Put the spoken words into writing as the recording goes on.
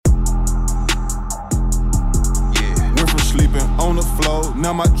on the floor.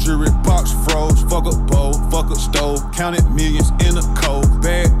 Now my jewelry box froze. Fuck a bowl, fuck a stove. Counted millions in a cold.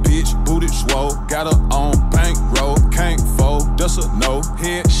 Bad bitch, booty swole. Got her on bankroll. Can't fold, that's a no.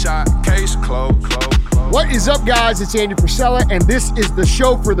 Headshot, case closed. What is up, guys? It's Andy Frisella, and this is the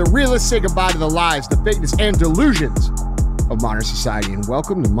show for the realists. Say goodbye to the lies, the fakeness, and delusions of modern society. And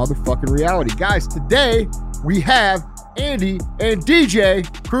welcome to motherfucking reality. Guys, today we have Andy and DJ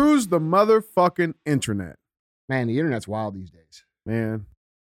cruise the motherfucking internet. Man, the internet's wild these days. Man.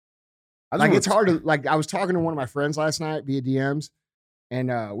 It's hard to, I was talking to one of my friends last night via DMs, and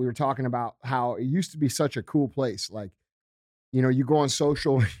we were talking about how it used to be such a cool place. Like, you know, you go on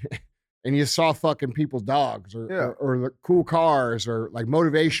social and you saw fucking people's dogs or the cool cars or like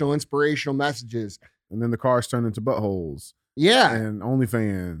motivational, inspirational messages. And then the cars turned into buttholes. Yeah. And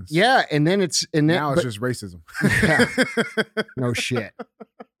OnlyFans. Yeah. And then it's just racism. Yeah. No shit.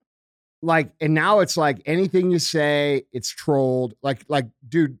 Like, and now it's like anything you say, it's trolled. Like,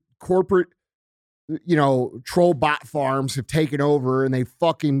 dude, corporate, you know, troll bot farms have taken over and they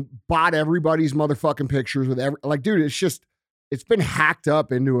fucking bought everybody's motherfucking pictures with dude, it's been hacked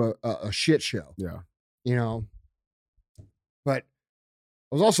up into a shit show. Yeah. You know, but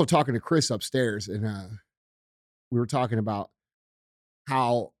I was also talking to Chris upstairs and we were talking about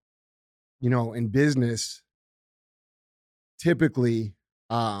how, you know, in business, typically,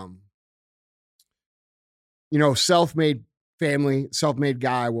 you know, self-made family, self-made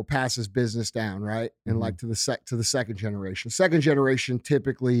guy will pass his business down, right? And like to the second generation. Second generation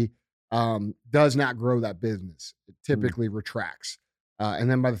typically does not grow that business. It typically retracts.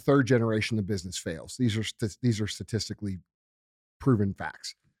 And then by the third generation, the business fails. These are statistically proven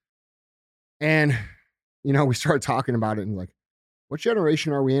facts. And, you know, we started talking about it and like, what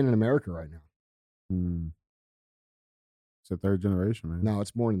generation are we in America right now? It's the third generation, man. No,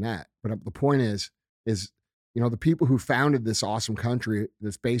 it's more than that. But the point is, you know, the people who founded this awesome country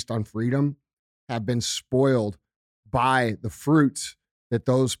that's based on freedom have been spoiled by the fruits that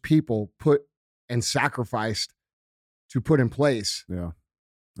those people put and sacrificed to put in place. Yeah.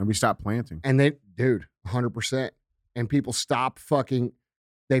 And we stopped planting. And 100%. And people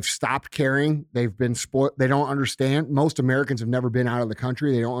they've stopped caring. They've been spoiled. They don't understand. Most Americans have never been out of the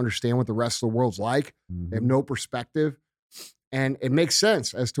country. They don't understand what the rest of the world's like. They have no perspective. And it makes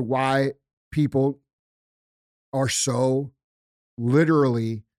sense as to why people are so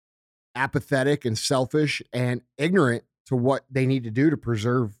literally apathetic and selfish and ignorant to what they need to do to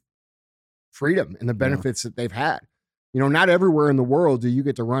preserve freedom and the benefits that they've had. You know, not everywhere in the world do you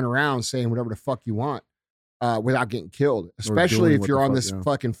get to run around saying whatever the fuck you want without getting killed, especially if you're on this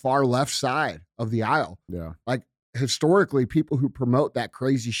fucking far left side of the aisle. Yeah. Like historically, people who promote that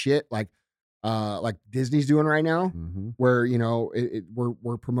crazy shit, like Disney's doing right now, where, you know,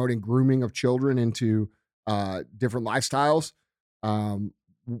 we're promoting grooming of children into different lifestyles.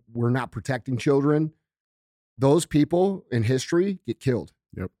 We're not protecting children. Those people in history get killed.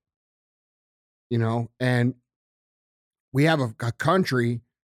 Yep. You know, and we have a country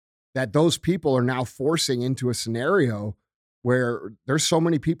that those people are now forcing into a scenario where there's so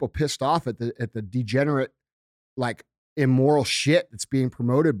many people pissed off at the degenerate, like immoral shit that's being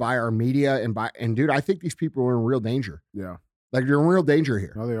promoted by our media and dude, I think these people are in real danger. Yeah. Like they're in real danger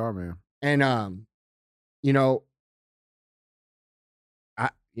here. No, they are, man. And, you know,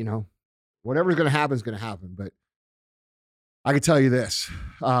 whatever's going to happen is going to happen. But I can tell you this,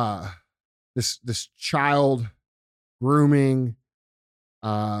 this child grooming,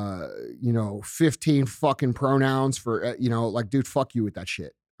 15 fucking pronouns for, like, dude, fuck you with that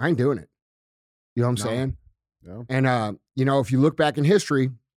shit. I ain't doing it. You know what I'm saying? No. And, if you look back in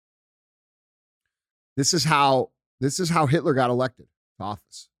history, this is how Hitler got elected to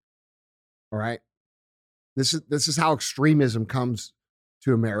office. All right. This is how extremism comes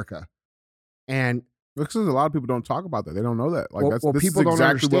to America. And because a lot of people don't talk about that. They don't know that. Like this people is don't exactly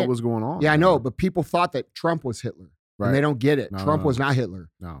understand what was going on. Yeah, I know, but people thought that Trump was Hitler. Right. And they don't get it. No, Trump was not Hitler.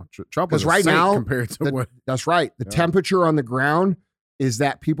 No, Trump was right now compared to what. That's right. The temperature on the ground is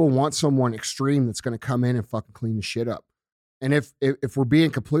that people want someone extreme that's going to come in and fucking clean the shit up. And if we're being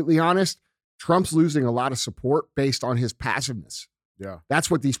completely honest, Trump's losing a lot of support based on his passiveness. Yeah,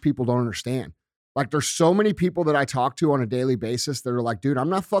 that's what these people don't understand. Like, there's so many people that I talk to on a daily basis that are like, dude, I'm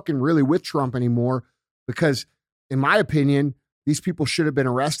not fucking really with Trump anymore because, in my opinion, these people should have been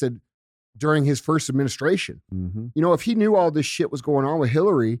arrested during his first administration. You know, if he knew all this shit was going on with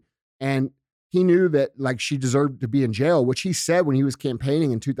Hillary and he knew that, like, she deserved to be in jail, which he said when he was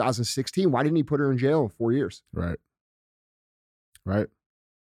campaigning in 2016, why didn't he put her in jail in 4 years? Right.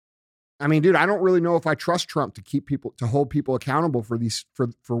 I mean, dude, I don't really know if I trust Trump to hold people accountable for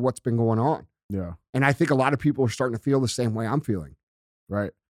what's been going on. Yeah. And I think a lot of people are starting to feel the same way I'm feeling.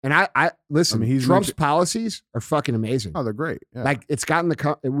 Right. And I listen, Trump's policies are fucking amazing. Oh, they're great. Yeah. Like it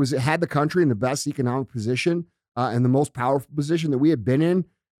had the country in the best economic position and the most powerful position that we had been in.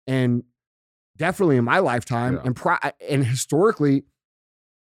 And definitely in my lifetime. Yeah. And historically,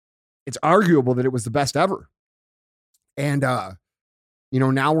 it's arguable that it was the best ever. And,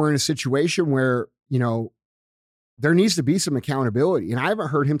 now we're in a situation where, there needs to be some accountability. And I haven't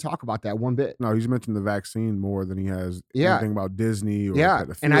heard him talk about that one bit. No, he's mentioned the vaccine more than he has anything about Disney or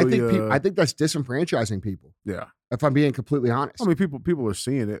pedophilia. And I think that's disenfranchising people. Yeah. If I'm being completely honest. I mean, people are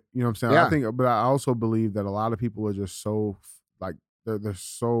seeing it. You know what I'm saying? But I also believe that a lot of people are just so like, they're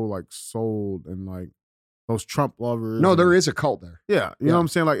so like sold and like those Trump lovers. No, there is a cult there. Yeah. You know what I'm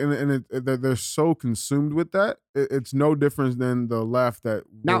saying? Like, and they're so consumed with that. It's no different than the left that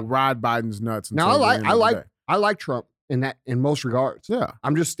will ride Biden's nuts. Now I like Trump in most regards. Yeah.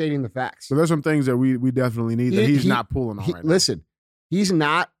 I'm just stating the facts. So there's some things that we definitely need that he's not pulling on right now. Listen, he's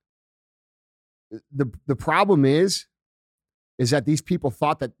not. The problem is that these people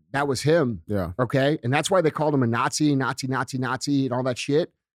thought that was him. Yeah. Okay. And that's why they called him a Nazi, and all that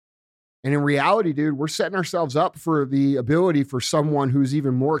shit. And in reality, dude, we're setting ourselves up for the ability for someone who's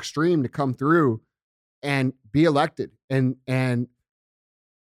even more extreme to come through and be elected. And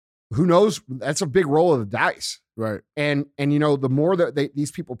who knows? That's a big roll of the dice. Right. And the more that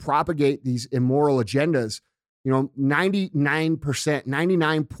these people propagate these immoral agendas,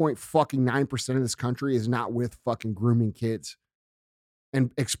 99.9% of this country is not with fucking grooming kids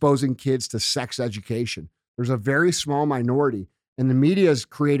and exposing kids to sex education. There's a very small minority, and the media is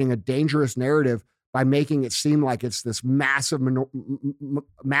creating a dangerous narrative by making it seem like it's this massive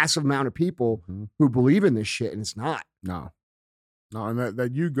amount of people who believe in this shit, and it's not. No, and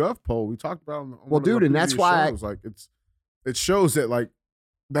that YouGov poll we talked about. And that's why it shows that like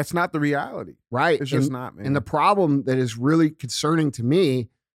that's not the reality, right? It's just not, man. And the problem that is really concerning to me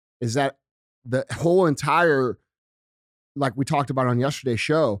is that the whole entire, like we talked about on yesterday's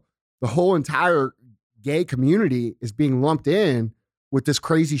show, the whole entire gay community is being lumped in with this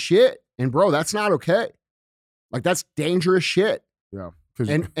crazy shit, and bro, that's not okay. Like that's dangerous shit. Yeah,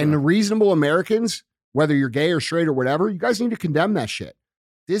 and the reasonable Americans, whether you're gay or straight or whatever, you guys need to condemn that shit.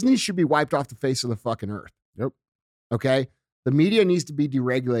 Disney should be wiped off the face of the fucking earth. Yep. Okay? The media needs to be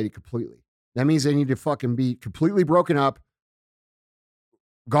deregulated completely. That means they need to fucking be completely broken up,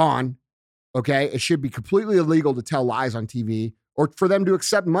 gone. Okay? It should be completely illegal to tell lies on TV or for them to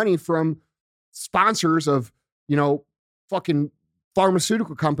accept money from sponsors of, fucking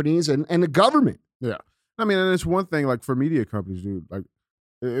pharmaceutical companies and the government. Yeah. I mean, and it's one thing like for media companies, dude, like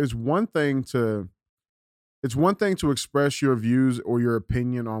it's one thing to express your views or your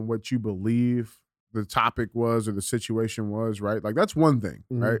opinion on what you believe the topic was or the situation was, right? Like that's one thing,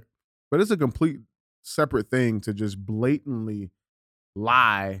 right? But it's a complete separate thing to just blatantly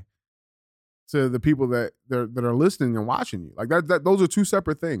lie to the people that are listening and watching you. Like that those are two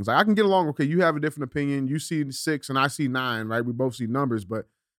separate things. Like I can get along, okay, you have a different opinion, you see 6 and I see 9, right? We both see numbers, but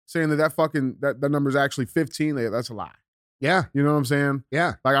saying that number's actually 15, that's a lie. Yeah. You know what I'm saying?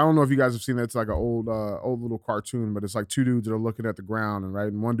 Yeah. Like, I don't know if you guys have seen that. It's like an old little cartoon, but it's like two dudes that are looking at the ground, and right,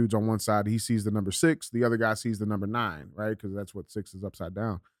 and one dude's on one side, he sees the number 6, the other guy sees the number 9, right? Because that's what 6 is upside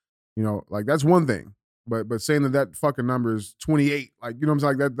down. Like that's one thing. But saying that fucking number is 28, like, you know what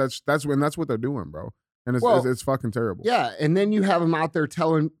I'm saying? Like that's what they're doing, bro. And it's fucking terrible. Yeah. And then you have them out there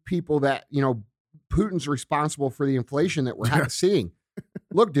telling people that, Putin's responsible for the inflation that we're seeing.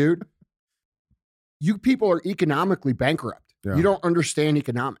 Look, dude. You people are economically bankrupt. Yeah. You don't understand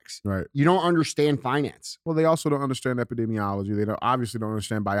economics. Right. You don't understand finance. Well, they also don't understand epidemiology. They obviously don't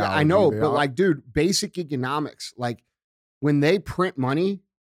understand biology. Yeah, I know, but like, dude, basic economics, like when they print money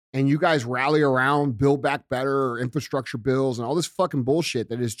and you guys rally around Build Back Better or infrastructure bills and all this fucking bullshit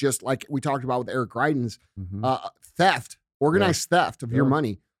that is just like we talked about with Eric Greitens, theft, organized theft of your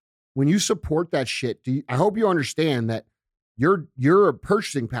money. When you support that shit, I hope you understand that your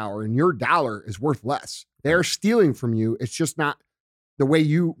purchasing power and your dollar is worth less. They're stealing from you. It's just not the way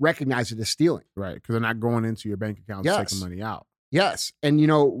you recognize it as stealing. Right, because they're not going into your bank account and taking money out. Yes,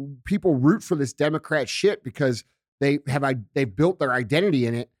 and people root for this Democrat shit because they've built their identity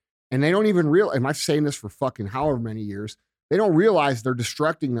in it, and they don't even realize, and I'm saying this for fucking however many years, they don't realize they're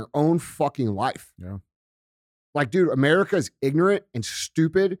destructing their own fucking life. Yeah. Like, dude, America is ignorant and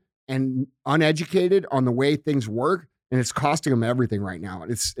stupid and uneducated on the way things work. And it's costing them everything right now.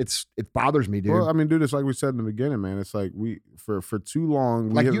 It bothers me, dude. Well, I mean, dude, it's like we said in the beginning, man. It's like for too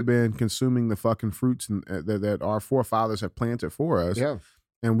long we have been consuming the fucking fruits that our forefathers have planted for us. Yeah.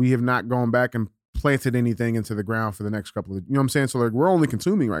 And we have not gone back and planted anything into the ground for the next couple of, you know what I'm saying? So like we're only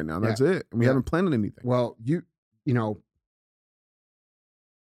consuming right now. That's it. And we haven't planted anything. Well, you know,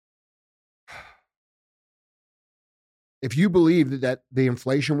 if you believe that the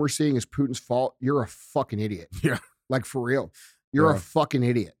inflation we're seeing is Putin's fault, you're a fucking idiot. Yeah. Like for real. You're a fucking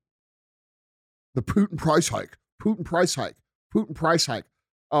idiot. The Putin price hike.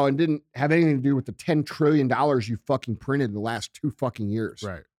 Oh, and didn't have anything to do with the $10 trillion you fucking printed in the last 2 fucking years.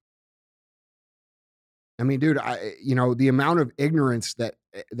 Right. I mean, dude, you know, the amount of ignorance that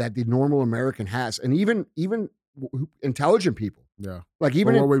the normal American has, and even intelligent people. Yeah. Like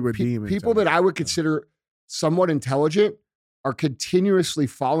even people that I would consider somewhat intelligent are continuously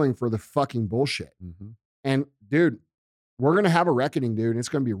falling for the fucking bullshit. Mm-hmm. And dude, we're going to have a reckoning, dude. And it's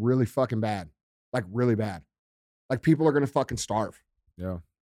going to be really fucking bad. Like really bad. Like people are going to fucking starve. Yeah.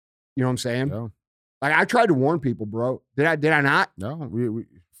 You know what I'm saying? Yeah. Like I tried to warn people, bro. Did I not? No, we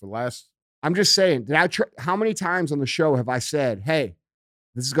for last. I'm just saying, how many times on the show have I said, hey,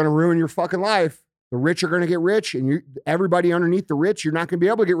 this is going to ruin your fucking life. The rich are going to get rich and everybody underneath the rich, you're not going to be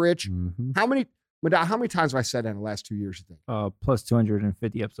able to get rich. Mm-hmm. How many times have I said that in the last 2 years, you think? Plus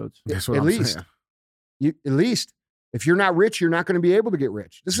 250 episodes. That's what I'm saying. At least if you're not rich, you're not going to be able to get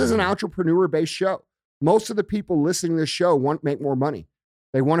rich. This is an entrepreneur-based show. Most of the people listening to this show want to make more money.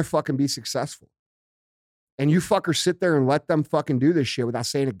 They want to fucking be successful. And you fuckers sit there and let them fucking do this shit without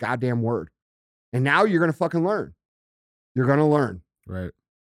saying a goddamn word. And now you're going to fucking learn. You're going to learn. Right.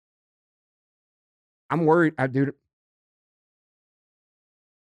 I'm worried, dude.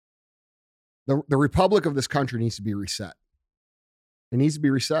 The republic of this country needs to be reset. It needs to be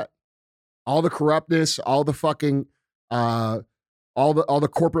reset. All the corruptness, all the fucking, all the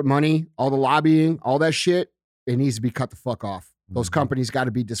corporate money, all the lobbying, all that shit, it needs to be cut the fuck off. Those companies got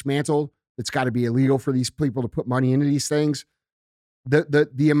to be dismantled. It's got to be illegal for these people to put money into these things.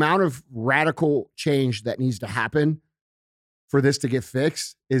 The amount of radical change that needs to happen for this to get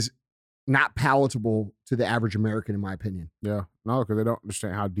fixed is not palatable to the average American, in my opinion. Yeah. No, because they don't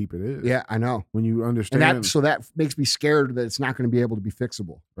understand how deep it is. Yeah, I know. When you understand. And that makes me scared that it's not going to be able to be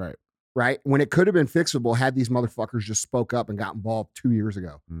fixable. Right. Right? When it could have been fixable had these motherfuckers just spoke up and got involved 2 years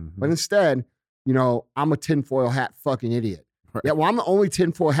ago. Mm-hmm. But instead, you know, I'm a tinfoil hat fucking idiot. Right. Yeah, well, I'm the only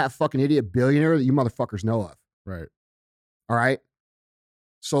tinfoil hat fucking idiot billionaire that you motherfuckers know of. Right. All right.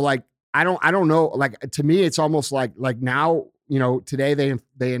 So like, I don't know. Like to me, it's almost like now, you know, today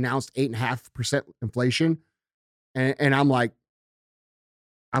they announced 8.5% inflation. And I'm like,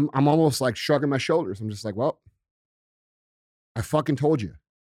 I'm almost like shrugging my shoulders. I'm just like, well, I fucking told you.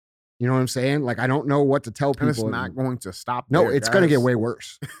 You know what I'm saying? Like, I don't know what to tell people. And it's not going to stop. No, it's going to get way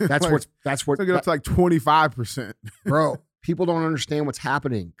worse. That's like, that's what. It's going to get up to like 25%. Bro, people don't understand what's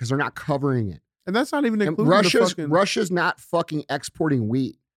happening because they're not covering it. And that's not even including Russia's not fucking exporting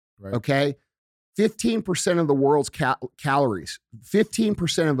wheat. Right. Okay. 15% of the world's calories,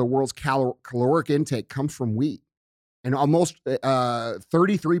 15% of the world's caloric intake comes from wheat. And almost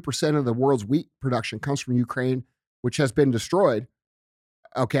 33% of the world's wheat production comes from Ukraine, which has been destroyed.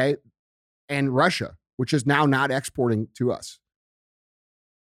 Okay. And Russia, which is now not exporting to us.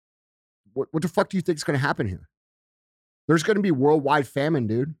 What the fuck do you think is going to happen here? There's going to be worldwide famine,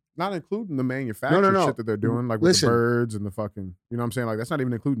 dude. Not including the manufacturing shit that they're doing, like with the birds and the fucking, you know what I'm saying? Like, that's not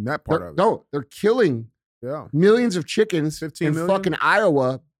even including that part of it. No, they're killing millions of chickens in fucking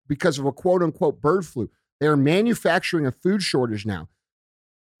Iowa because of a quote unquote bird flu. They're manufacturing a food shortage now.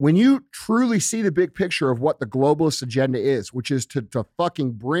 When you truly see the big picture of what the globalist agenda is, which is to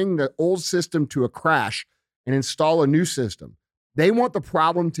fucking bring the old system to a crash and install a new system, they want the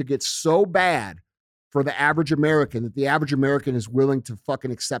problem to get so bad for the average American that the average American is willing to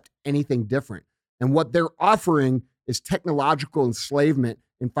fucking accept anything different. And what they're offering is technological enslavement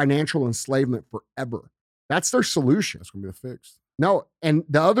and financial enslavement forever. That's their solution. That's going to be the fix. No, and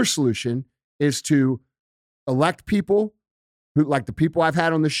the other solution is to elect people who, like the people I've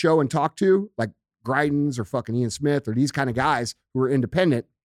had on this show and talked to, like Greitens or fucking Ian Smith or these kind of guys who are independent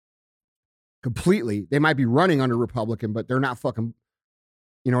completely. They might be running under Republican, but they're not fucking,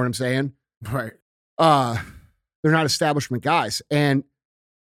 you know what I'm saying? Right. They're not establishment guys. And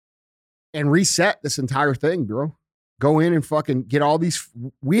reset this entire thing, bro. Go in and fucking get all these.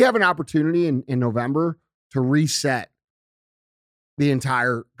 We have an opportunity in November to reset the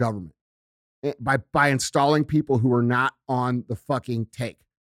entire government by installing people who are not on the fucking take,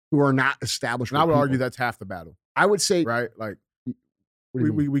 who are not establishment. And I would people. argue that's half the battle. I would say, right? Like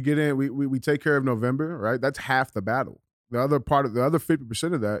we get in, we take care of November, right? That's half the battle. The other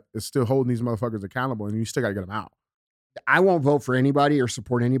 50% of that is still holding these motherfuckers accountable, and you still got to get them out. I won't vote for anybody or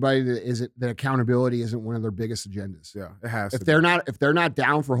support anybody that accountability isn't one of their biggest agendas. Yeah, it has. If they're not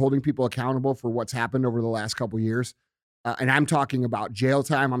down for holding people accountable for what's happened over the last couple of years, and I'm talking about jail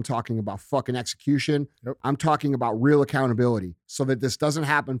time, I'm talking about fucking execution, I'm talking about real accountability, so that this doesn't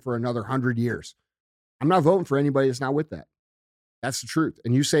happen for another 100 years. I'm not voting for anybody that's not with that. That's the truth.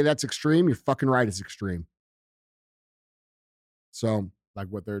 And you say that's extreme, you're fucking right. It's extreme. So, like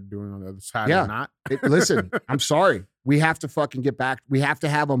what they're doing on the other side, yeah. Or not. Listen, I'm sorry. We have to fucking get back. We have to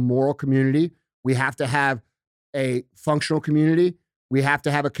have a moral community. We have to have a functional community. We have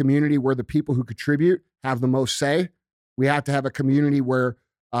to have a community where the people who contribute have the most say. We have to have a community where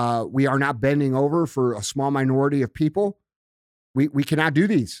we are not bending over for a small minority of people. We cannot do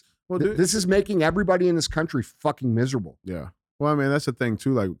these. Well, this is making everybody in this country fucking miserable. Yeah. Well, I mean, that's the thing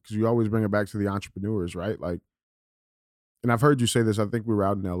too, like, because you always bring it back to the entrepreneurs, right? Like, and I've heard you say this, I think we were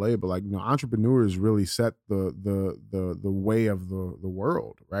out in LA, but like, entrepreneurs really set the way of the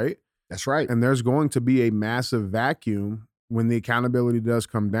world, right? That's right. And there's going to be a massive vacuum when the accountability does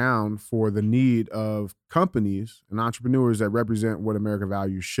come down for the need of companies and entrepreneurs that represent what American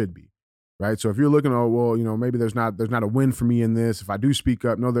values should be, right? So if you're looking at, well, maybe there's not a win for me in this. If I do speak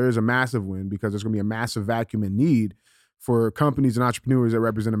up, no, there is a massive win, because there's going to be a massive vacuum in need for companies and entrepreneurs that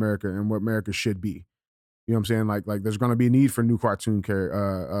represent America and what America should be. You know what I'm saying? Like there's going to be a need for new cartoon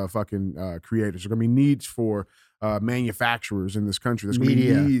creators. There's going to be needs for manufacturers in this country. There's going to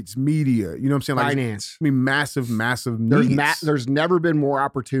be needs, media. You know what I'm saying? Like, finance. I mean, massive needs. There's never been more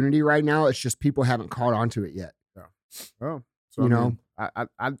opportunity right now. It's just people haven't caught on to it yet. Yeah. Oh, so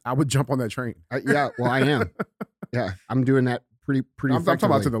I would jump on that train. Yeah. Well, I am. Yeah, I'm doing that pretty. I'm talking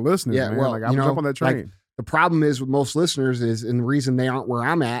about to the listeners. Yeah. Man. Well, like, I would jump on that train. Like, the problem is with most listeners and the reason they aren't where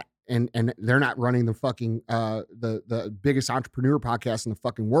I'm at, and they're not running the fucking the biggest entrepreneur podcast in the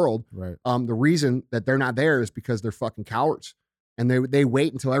fucking world. Right. The reason that they're not there is because they're fucking cowards, and they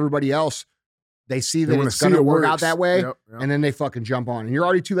wait until everybody else, they see that it's going to work out that way, and then they fucking jump on, and you're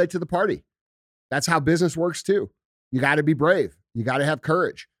already too late to the party. That's how business works too. You got to be brave. You got to have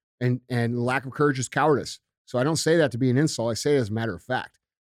courage, and lack of courage is cowardice. So I don't say that to be an insult. I say it as a matter of fact.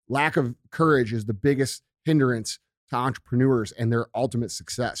 Lack of courage is the biggest hindrance to entrepreneurs and their ultimate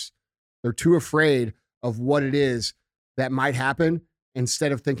success. They're too afraid of what it is that might happen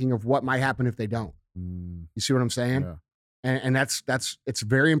instead of thinking of what might happen if they don't. You see what I'm saying? Yeah. And it's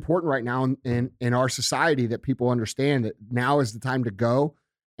very important right now in our society that people understand that now is the time to go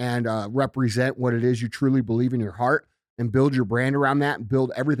and represent what it is you truly believe in your heart and build your brand around that and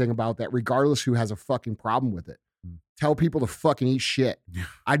build everything about that, regardless who has a fucking problem with it. Tell people to fucking eat shit.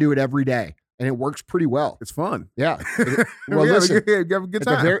 I do it every day. And it works pretty well. It's fun. Yeah. Well, listen, you have a good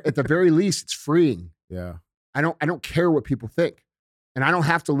time. At the very least, it's freeing. Yeah. I don't care what people think. And I don't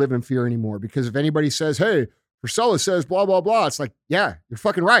have to live in fear anymore, because if anybody says, hey, Priscilla says blah, blah, blah, it's like, yeah, you're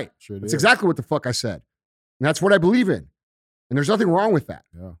fucking right. Sure That's exactly what the fuck I said. And that's what I believe in. And there's nothing wrong with that.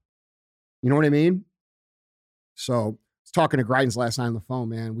 Yeah. You know what I mean? So I was talking to Greitens last night on the phone,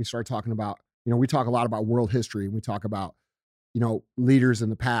 man. We started talking about, we talk a lot about world history, and we talk about, leaders in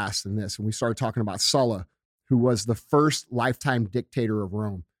the past and this. And we started talking about Sulla, who was the first lifetime dictator of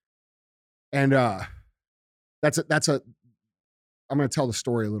Rome. And I'm going to tell the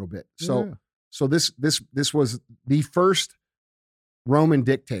story a little bit. So this was the first Roman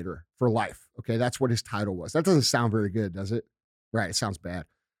dictator for life. Okay. That's what his title was. That doesn't sound very good, does it? Right. It sounds bad.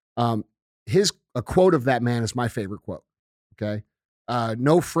 A quote of that man is my favorite quote. Okay.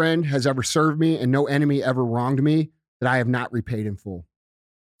 No friend has ever served me, and no enemy ever wronged me that I have not repaid in full.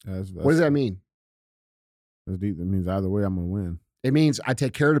 What does that mean? That's deep. That means either way, I'm going to win. It means I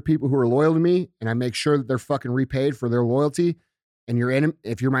take care of the people who are loyal to me, and I make sure that they're fucking repaid for their loyalty. And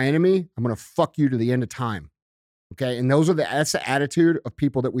if you're my enemy, I'm going to fuck you to the end of time. Okay. And that's the attitude of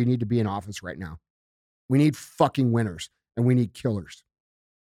people that we need to be in office right now. We need fucking winners, and we need killers.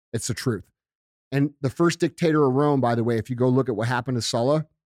 It's the truth. And the first dictator of Rome, by the way, if you go look at what happened to Sulla,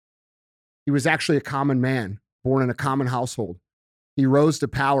 he was actually a common man, born in a common household. He rose to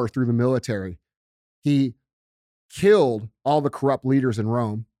power through the military. He killed all the corrupt leaders in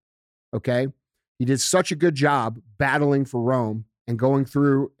Rome. Okay. He did such a good job battling for Rome and going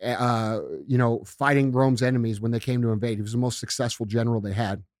through, fighting Rome's enemies when they came to invade. He was the most successful general they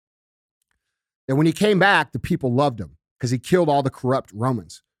had. And when he came back, the people loved him because he killed all the corrupt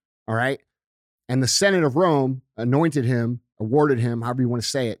Romans. All right. And the Senate of Rome anointed him, awarded him, however you want to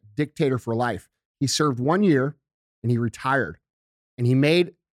say it, dictator for life. He served 1 year and he retired. And he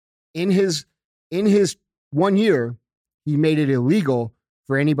made, in his 1 year, he made it illegal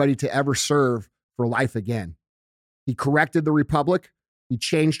for anybody to ever serve for life again. He corrected the republic. He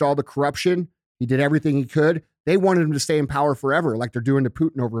changed all the corruption. He did everything he could. They wanted him to stay in power forever, like they're doing to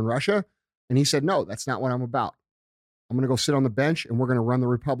Putin over in Russia. And he said, no, that's not what I'm about. I'm going to go sit on the bench and we're going to run the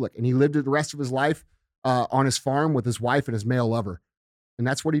republic. And he lived the rest of his life on his farm with his wife and his male lover. And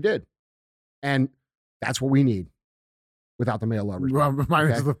that's what he did. And that's what we need without the male lovers.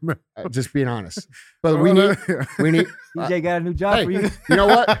 Okay? Just being honest. But we need. DJ got a new job for you. You know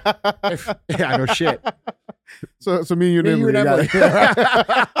what? Yeah, no shit. So me and you and Emily.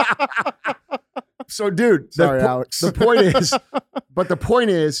 So, dude, sorry, Alex. The point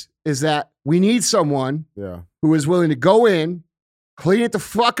is that we need someone who is willing to go in, clean it the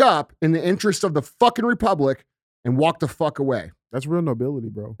fuck up in the interest of the fucking republic, and walk the fuck away. That's real nobility,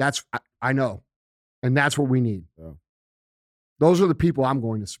 bro. I know, and that's what we need. Yeah. Those are the people I'm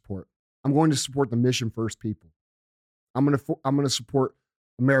going to support. I'm going to support the mission first people. I'm going to support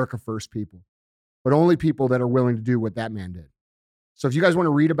America first people, but only people that are willing to do what that man did. So if you guys want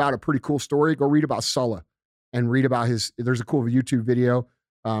to read about a pretty cool story, go read about Sulla and read about there's a cool YouTube video.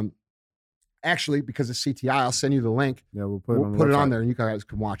 Actually, because it's CTI, I'll send you the link. Yeah, we'll put it on there and you guys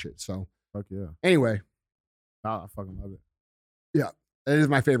can watch it. So fuck yeah. Anyway. I fucking love it. Yeah. That is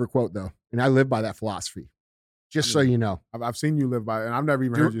my favorite quote though. And I live by that philosophy. Just so you know. I've seen you live by it, and I've never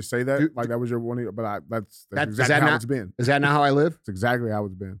even heard you say that. Like that was your one, but that's exactly how it's been. Is that not how I live? It's exactly how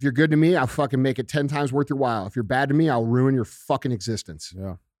it's been. If you're good to me, I'll fucking make it 10 times worth your while. If you're bad to me, I'll ruin your fucking existence.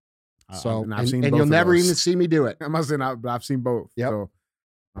 Yeah. So, and you'll never even see me do it. I'm not saying but I've seen both. Yep. So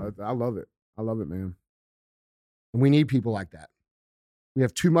I love it. I love it, man. And we need people like that. We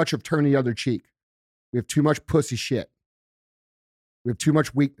have too much of turn the other cheek. We have too much pussy shit. We have too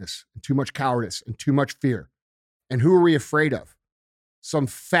much weakness and too much cowardice and too much fear. And who are we afraid of? Some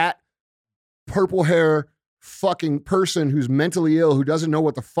fat, purple hair fucking person who's mentally ill, who doesn't know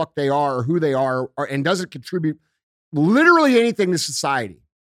what the fuck they are or who they are, and doesn't contribute literally anything to society.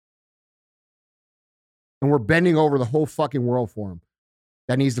 And we're bending over the whole fucking world for him.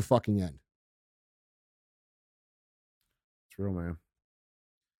 That needs to fucking end. It's real, man.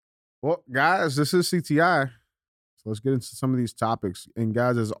 Well, guys, this is CTI. So let's get into some of these topics. And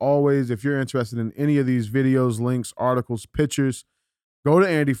guys, as always, if you're interested in any of these videos, links, articles, pictures, go to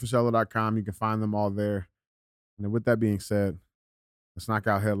andyfrisella.com. You can find them all there. And with that being said, let's knock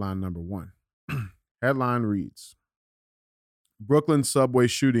out headline number 1. Headline reads, Brooklyn subway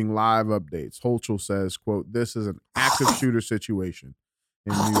shooting live updates. Holchel says, quote, this is an active shooter situation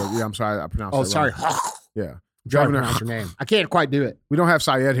in New York. Yeah, I'm sorry. I pronounced that sorry. wrong. Yeah. Governor, pronounce your name. I can't quite do it. We don't have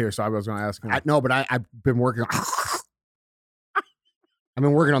Syed here, so I was going to ask him. No, but I've been working on I've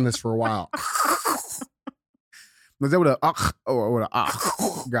been working on this for a while. Was that with a or with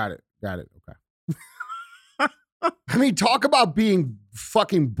a Got it. Okay. I mean, talk about being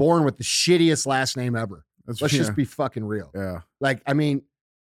fucking born with the shittiest last name ever. Let's just be fucking real. Yeah. Like, I mean,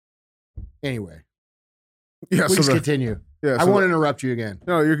 anyway. Yeah. Please continue. Yeah. I won't interrupt you again.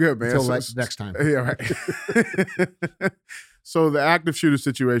 No, you're good, man. Until next time. Yeah, right. So the active shooter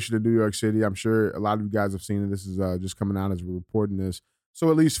situation in New York City, I'm sure a lot of you guys have seen it. This is just coming out as we're reporting this. So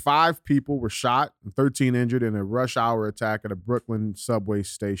at least 5 people were shot and 13 injured in a rush hour attack at a Brooklyn subway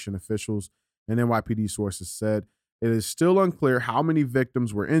station. Officials and NYPD sources said it is still unclear how many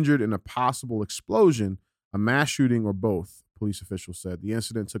victims were injured in a possible explosion, a mass shooting, or both, police officials said. The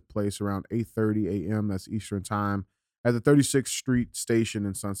incident took place around 8:30 a.m., that's Eastern time, at the 36th Street station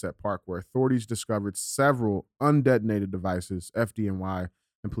in Sunset Park, where authorities discovered several undetonated devices, FDNY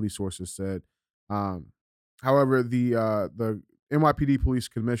and police sources said. However, the NYPD police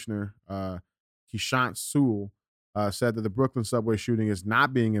commissioner, Kishant Sewell, said that the Brooklyn subway shooting is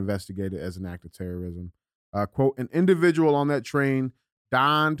not being investigated as an act of terrorism. Quote, an individual on that train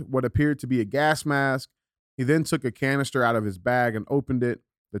donned what appeared to be a gas mask. He then took a canister out of his bag and opened it.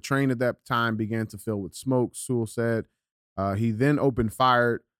 The train at that time began to fill with smoke, Sewell said. He then opened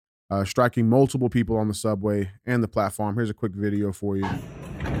fire, striking multiple people on the subway and the platform. Here's a quick video for you.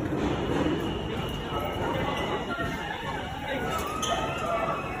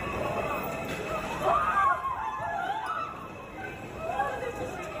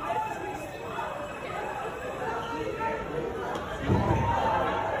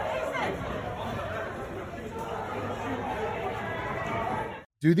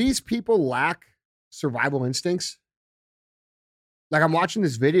 Do these people lack survival instincts? Like, I'm watching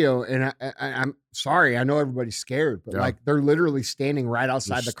this video and I'm sorry, I know everybody's scared, but like they're literally standing right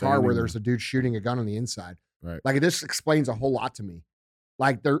outside the car where there's a dude shooting a gun on the inside. Right. Like, this explains a whole lot to me.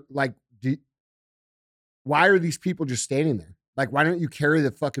 Like, they're like, why are these people just standing there? Like, why don't you carry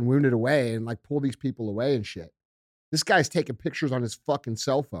the fucking wounded away and like pull these people away and shit? This guy's taking pictures on his fucking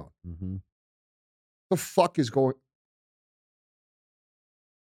cell phone. Mm-hmm. The fuck is going?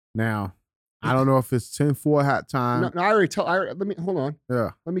 Now, I don't know if it's 10-4 hat time. No, I already let me hold on.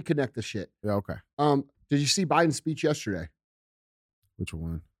 Yeah. Let me connect this shit. Yeah. Okay. Did you see Biden's speech yesterday? Which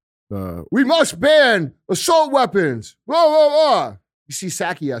one? We must ban assault weapons. Blah, blah, blah. You see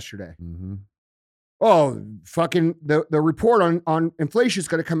Psaki yesterday. Mm-hmm. Oh, fucking the report on inflation is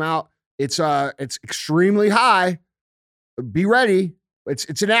going to come out. It's extremely high. Be ready.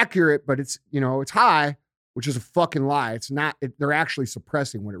 It's inaccurate, but it's high, which is a fucking lie. It's not. They're actually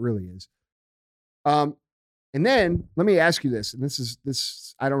suppressing what it really is. And then let me ask you this, and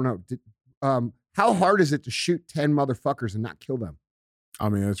this I don't know. How hard is it to shoot 10 motherfuckers and not kill them? I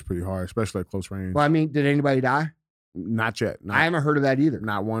mean, it's pretty hard, especially at close range. Well, I mean, did anybody die? Not yet. I haven't heard of that either.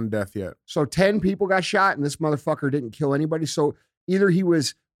 Not one death yet. So 10 people got shot and this motherfucker didn't kill anybody. So either he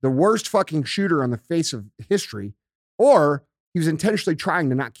was the worst fucking shooter on the face of history, or he was intentionally trying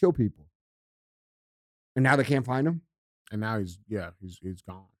to not kill people. And now they can't find him? And now he's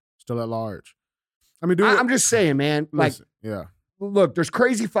gone. Still at large. I mean, dude. I'm just saying, man. Listen, yeah. Look, there's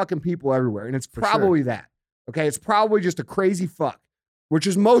crazy fucking people everywhere. And it's probably that. Okay. It's probably just a crazy fuck, which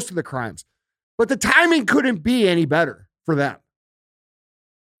is most of the crimes. But the timing couldn't be any better for them.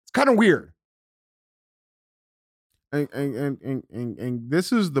 It's kind of weird. And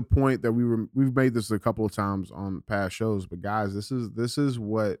this is the point that we've made this a couple of times on past shows, but guys, this is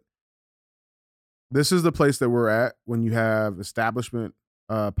the place that we're at when you have establishment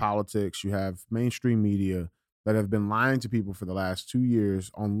politics, you have mainstream media that have been lying to people for the last 2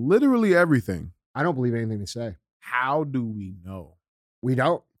 years on literally everything. I don't believe anything they say. How do we know? We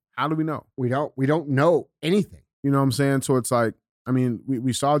don't. How do we know? We don't know anything. You know what I'm saying? So it's like, I mean,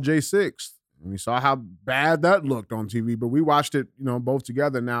 we saw J6 and we saw how bad that looked on TV, but we watched it, both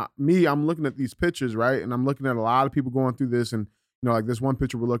together. Now, I'm looking at these pictures, right? And I'm looking at a lot of people going through this. And, like this one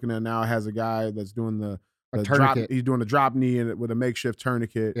picture we're looking at now has a guy that's doing the drop. He's doing the drop knee and with a makeshift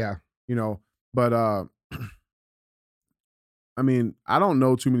tourniquet. Yeah. But I mean, I don't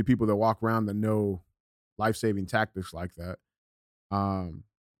know too many people that walk around that know life-saving tactics like that.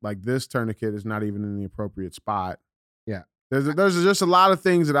 Like this tourniquet is not even in the appropriate spot. Yeah. There's just a lot of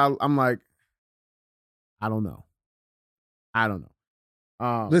things that I'm like, I don't know.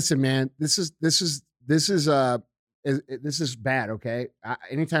 Listen, man, this is bad. Okay.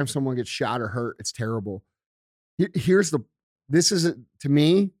 Anytime someone gets shot or hurt, it's terrible. To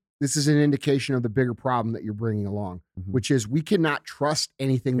me, this is an indication of the bigger problem that you're bringing along, which is we cannot trust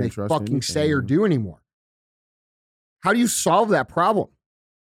anything they fucking say or do anymore. How do you solve that problem?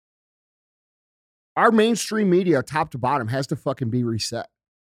 Our mainstream media, top to bottom, has to fucking be reset.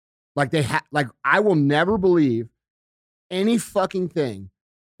 Like I will never believe any fucking thing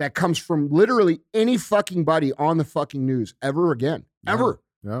that comes from literally any fucking buddy on the fucking news ever again. Ever.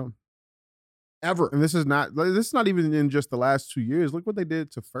 Yeah. Ever. And this is not even in just the last 2 years. Look what they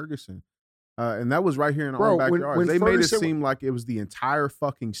did to Ferguson. And that was right here in our own backyard. When they made it seem like it was the entire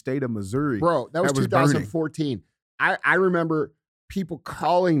fucking state of Missouri. Bro, that was 2014. I remember people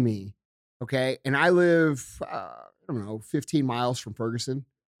calling me, okay? And I live, 15 miles from Ferguson,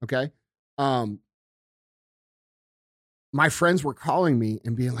 okay? My friends were calling me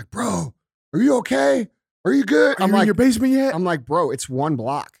and being like, bro, are you okay? Are you good? Are you in your basement yet? I'm like, bro, it's one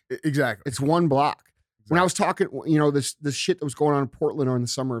block. Exactly. It's one block. Exactly. When I was talking, this shit that was going on in Portland in the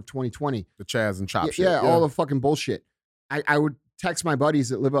summer of 2020. The Chaz and Chop shit. Yeah, all the fucking bullshit. I would text my buddies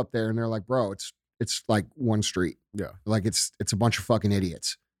that live up there and they're like, bro, it's like one street. Yeah. Like it's a bunch of fucking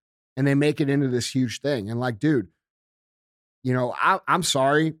idiots. And they make it into this huge thing. And like, dude, I'm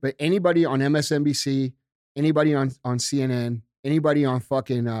sorry, but anybody on MSNBC, anybody on CNN, anybody on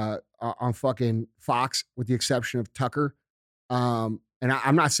fucking Fox, with the exception of Tucker. And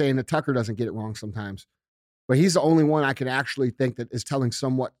I'm not saying that Tucker doesn't get it wrong sometimes, but he's the only one I can actually think that is telling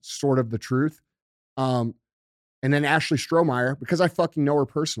somewhat sort of the truth. And then Ashley Strohmeyer, because I fucking know her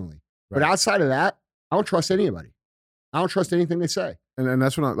personally. Right. But outside of that, I don't trust anybody. I don't trust anything they say. And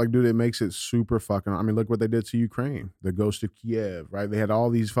that's what dude, it makes it super fucking, I mean, look what they did to Ukraine, the Ghost of Kiev, right? They had all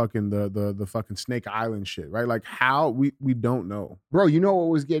these fucking, the fucking Snake Island shit, right? Like how, we don't know. Bro, you know what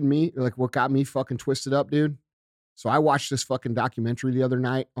was getting me, like what got me fucking twisted up, dude? So I watched this fucking documentary the other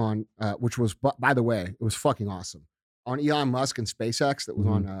night on, which was, by the way, it was fucking awesome, on Elon Musk and SpaceX that was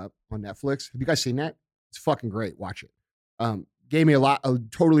on Netflix. Have you guys seen that? It's fucking great. Watch it. Gave me a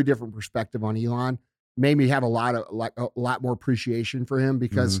totally different perspective on Elon. Made me have a lot more appreciation for him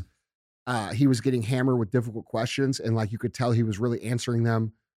because he was getting hammered with difficult questions, and like you could tell he was really answering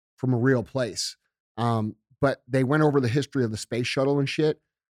them from a real place. But they went over the history of the space shuttle and shit,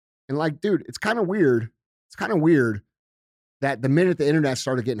 and like, dude, it's kind of weird. It's kind of weird that the minute the internet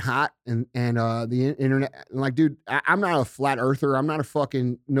started getting hot and the internet, like, dude, I'm not a flat earther. I'm not a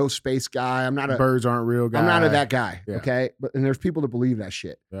fucking no space guy. I'm not a birds aren't real guy. I'm not a that guy. Yeah. Okay. And there's people that believe that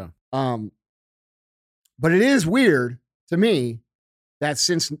shit. Yeah. But it is weird to me that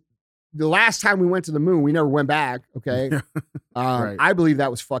since the last time we went to the moon, we never went back. Okay. Right. I believe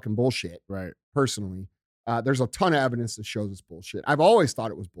that was fucking bullshit. Right. Personally. There's a ton of evidence that shows it's bullshit. I've always thought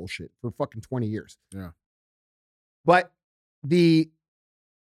it was bullshit for fucking 20 years. Yeah. But it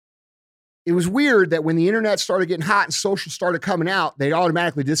was weird that when the internet started getting hot and social started coming out, they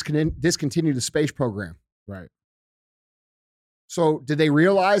automatically discontinued the space program. Right. So did they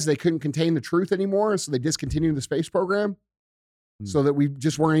realize they couldn't contain the truth anymore? So they discontinued the space program so that we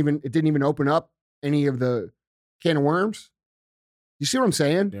just it didn't even open up any of the can of worms. You see what I'm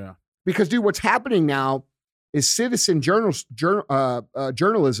saying? Yeah. Because, dude, what's happening now is citizen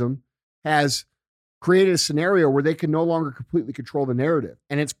journalism has created a scenario where they can no longer completely control the narrative.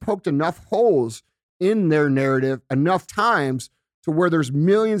 And it's poked enough holes in their narrative enough times to where there's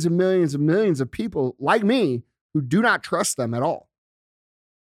millions and millions and millions of people like me who do not trust them at all.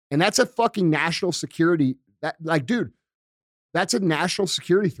 And that's a fucking national security. Dude, that's a national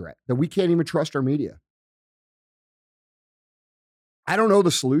security threat that we can't even trust our media. I don't know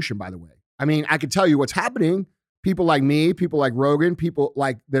the solution, by the way. I mean, I can tell you what's happening. People like me, people like Rogan, people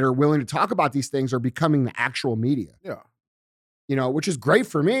like that are willing to talk about these things are becoming the actual media. Yeah. You know, which is great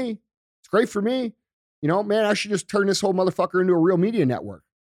for me. It's great for me. You know, man, I should just turn this whole motherfucker into a real media network.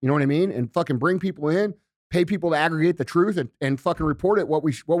 You know what I mean? And fucking bring people in, pay people to aggregate the truth and fucking report it what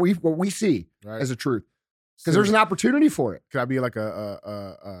we see as a truth. Because there's an opportunity for it. Could I be like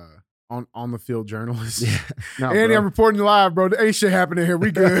a on the field journalist? Yeah. No, Andy, bro. I'm reporting live, bro. There ain't shit happening here.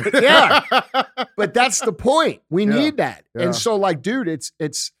 We good. Yeah. But that's the point. We need that. Yeah. And so, like, dude,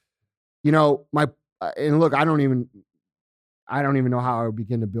 it's you know, and look, I don't even know how I would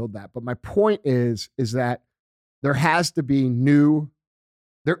begin to build that. But my point is that there has to be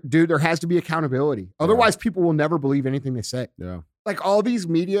there has to be accountability. Otherwise, people will never believe anything they say. Yeah. Like all these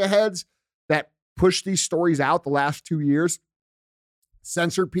media heads that push these stories out the last 2 years,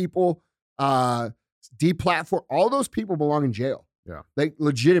 censored people, deplatform, all those people belong in jail. Yeah. They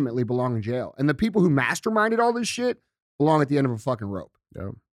legitimately belong in jail. And the people who masterminded all this shit belong at the end of a fucking rope. Yeah.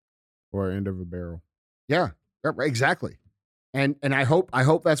 Or end of a barrel. Yeah, exactly. And I hope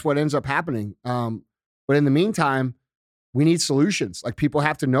that's what ends up happening. But in the meantime, we need solutions. Like people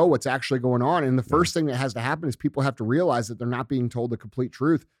have to know what's actually going on. And the first thing that has to happen is people have to realize that they're not being told the complete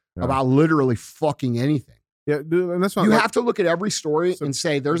truth about literally fucking anything. Yeah, dude, and that's what you have to look at every story and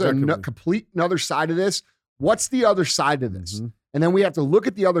say, there's a complete another side of this. What's the other side of this? Mm-hmm. And then we have to look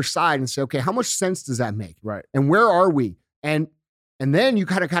at the other side and say, okay, how much sense does that make? Right. And where are we? And then you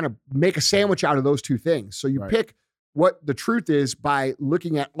kind of make a sandwich out of those two things. So you pick what the truth is by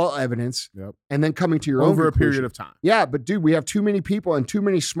looking at all evidence and then coming to your own over a conclusion. period of time. Yeah, but dude, we have too many people and too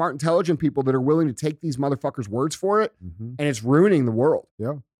many smart, intelligent people that are willing to take these motherfuckers' words for it, and it's ruining the world.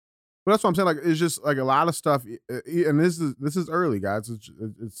 Yeah. But that's what I'm saying. Like, it's just like a lot of stuff, and this is early, guys.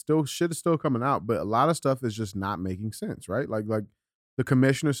 It's still shit is still coming out, but a lot of stuff is just not making sense, right? Like the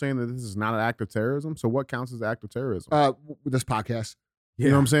commissioner saying that this is not an act of terrorism. So what counts as an act of terrorism? This podcast. You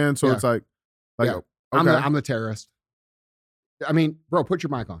know what I'm saying? So it's like okay. I'm the terrorist. I mean, bro, put your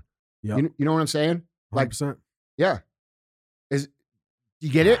mic on. Yeah. You know what I'm saying? 100%. Yeah.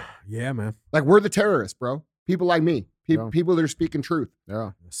 You get it? Yeah, man. Like we're the terrorists, bro. People like me. People that are speaking truth.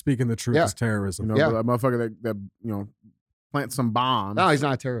 Yeah. Speaking the truth is terrorism. You know, a motherfucker that plants some bombs. No, he's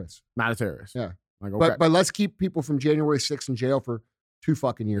not a terrorist. Not a terrorist. Yeah. Like, okay. But let's keep people from January 6th in jail for 2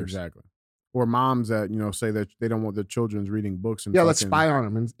 fucking years. Exactly. Or moms that, say that they don't want their children's reading books. And let's spy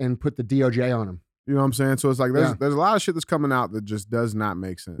on them and put the DOJ on them. You know what I'm saying? So it's like there's a lot of shit that's coming out that just does not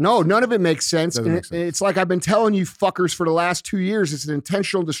make sense. No, none of it makes sense. It's like I've been telling you fuckers for the last 2 years. It's an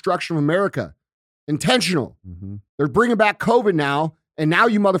intentional destruction of America. Intentional. Mm-hmm. They're bringing back COVID now, and now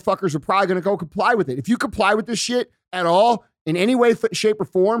you motherfuckers are probably going to go comply with it. If you comply with this shit at all, in any way, shape, or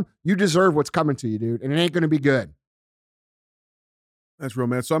form, you deserve what's coming to you, dude, and it ain't going to be good. That's real,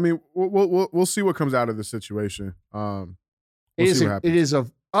 man. So I mean, we'll see what comes out of this situation. It is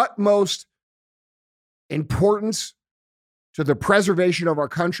of utmost importance to the preservation of our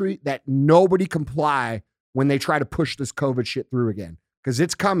country that nobody comply when they try to push this COVID shit through again. Because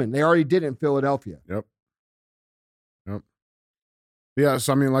it's coming. They already did it in Philadelphia. Yep. Yeah,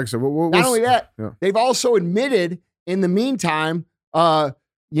 so I mean, like I said, not only that, they've also admitted in the meantime, the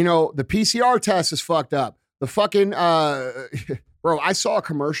PCR test is fucked up. The fucking, bro, I saw a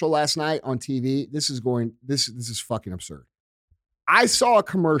commercial last night on TV. This is fucking absurd. I saw a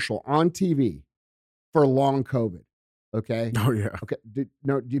commercial on TV for long COVID. Okay. Oh yeah. Okay.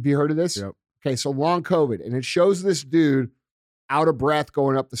 Have you heard of this? Yep. Okay. So long COVID, and it shows this dude out of breath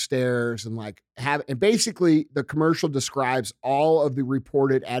going up the stairs and and basically the commercial describes all of the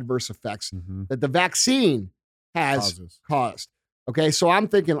reported adverse effects Mm-hmm. that the vaccine has caused. Okay. So I'm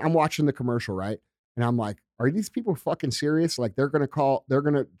watching the commercial, right? And I'm like, are these people fucking serious? Like they're going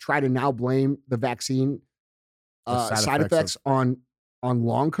to try to now blame the vaccine side effects on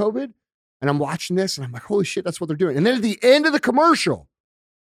long COVID. And I'm watching this and I'm like, holy shit, that's what they're doing. And then at the end of the commercial,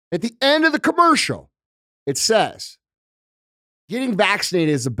 it says, getting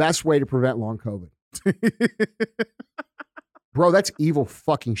vaccinated is the best way to prevent long COVID. Bro, that's evil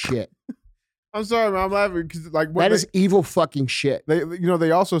fucking shit. I'm sorry, man. I'm laughing because that is evil fucking shit.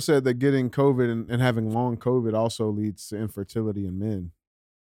 They also said that getting COVID and having long COVID also leads to infertility in men.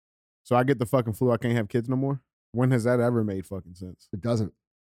 So I get the fucking flu, I can't have kids no more. When has that ever made fucking sense? It doesn't.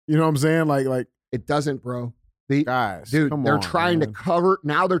 You know what I'm saying? Like it doesn't, bro. Guys, dude, they're trying to cover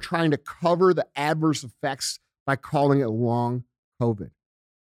the adverse effects by calling it long COVID.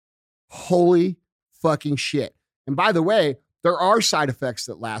 Holy fucking shit. And by the way, there are side effects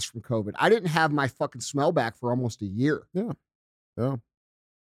that last from COVID. I didn't have my fucking smell back for almost a year. Yeah.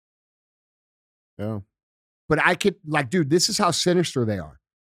 But I could, dude, this is how sinister they are.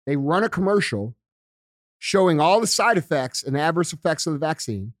 They run a commercial showing all the side effects and adverse effects of the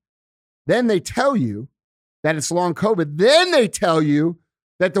vaccine. Then they tell you that it's long COVID. Then they tell you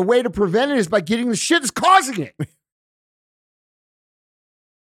that the way to prevent it is by getting the shit that's causing it.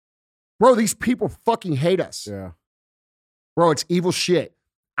 Bro, these people fucking hate us. Yeah. Bro, it's evil shit.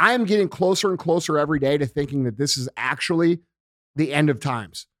 I am getting closer and closer every day to thinking that this is actually the end of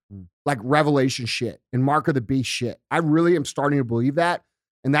times. Like Revelation shit and Mark of the Beast shit. I really am starting to believe that.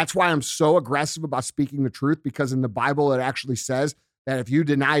 And that's why I'm so aggressive about speaking the truth, because in the Bible, it actually says that if you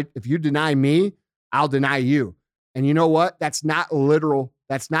deny me, I'll deny you. And you know what? That's not literal.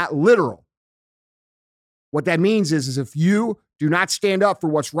 What that means is if you do not stand up for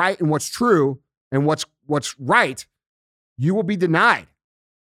what's right and what's true and what's right, you will be denied.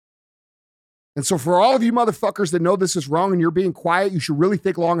 And so for all of you motherfuckers that know this is wrong and you're being quiet, you should really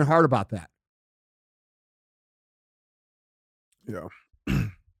think long and hard about that. Yeah.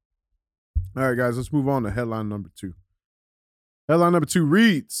 All right, guys, let's move on to headline number 2. Headline number 2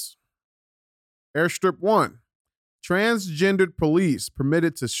 reads, Airstrip 1, transgendered police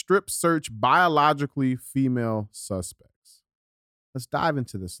permitted to strip search biologically female suspects. Let's dive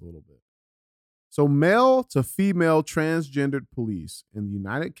into this a little bit. So male to female transgendered police in the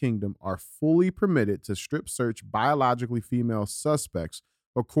United Kingdom are fully permitted to strip search biologically female suspects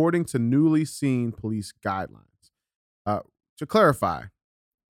according to newly seen police guidelines. To clarify,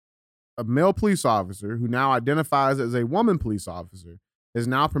 a male police officer who now identifies as a woman police officer is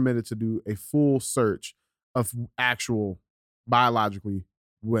now permitted to do a full search of actual biologically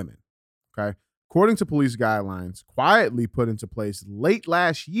women. Okay. According to police guidelines quietly put into place late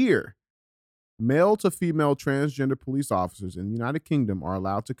last year, male to female transgender police officers in the United Kingdom are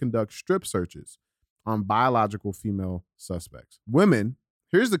allowed to conduct strip searches on biological female suspects. Women,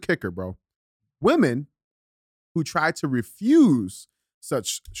 here's the kicker, bro. Women who try to refuse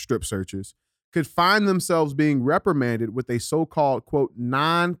such strip searches could find themselves being reprimanded with a so-called, quote,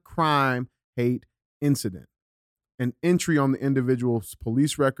 non-crime hate incident, an entry on the individual's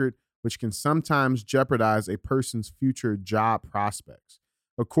police record, which can sometimes jeopardize a person's future job prospects.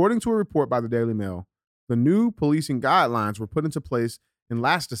 According to a report by the Daily Mail, the new policing guidelines were put into place in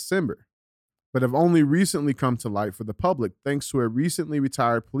last December, but have only recently come to light for the public thanks to a recently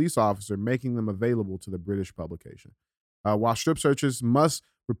retired police officer making them available to the British publication. While strip searches must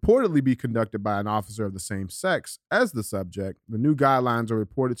reportedly be conducted by an officer of the same sex as the subject, the new guidelines are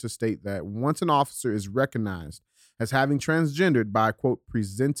reported to state that once an officer is recognized as having transgendered by, quote,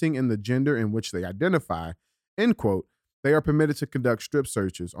 presenting in the gender in which they identify, end quote, they are permitted to conduct strip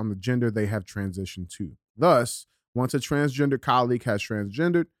searches on the gender they have transitioned to. Thus, once a transgender colleague has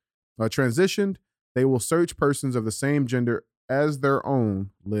transitioned, they will search persons of the same gender as their own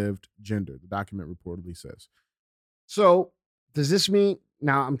lived gender, the document reportedly says. So does this mean,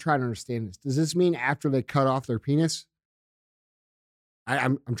 now I'm trying to understand this, does this mean after they cut off their penis?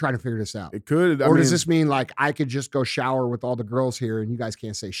 I'm trying to figure this out. It could. Does this mean like I could just go shower with all the girls here and you guys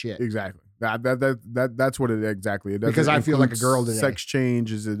can't say shit? Exactly. That's what it exactly. It doesn't because I feel like a girl today. Sex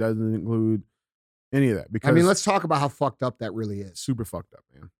changes. It doesn't include any of that. Because I mean, let's talk about how fucked up that really is. Super fucked up,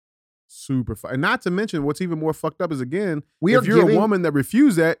 man. Super fucked. And not to mention, what's even more fucked up is, again, if you're a woman that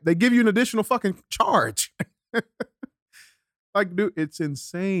refused that, they give you an additional fucking charge. Like, dude, it's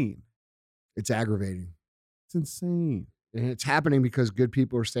insane. It's aggravating. It's insane. And it's happening because good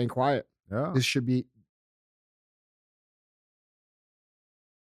people are staying quiet. Yeah. This should be,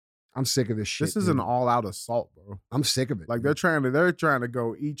 I'm sick of this shit. This is an all-out assault, bro. I'm sick of it. Like they're trying to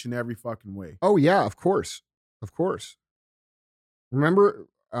go each and every fucking way. Oh yeah, of course. Remember,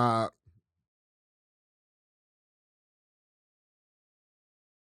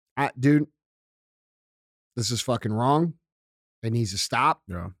 dude, this is fucking wrong. It needs to stop.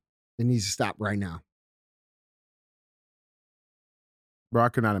 Yeah. It needs to stop right now. Bro, I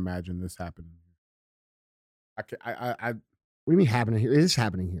could not imagine this happening. What do you mean happening here? It is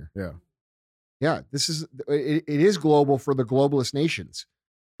happening here. Yeah. Yeah, it is global for the globalist nations.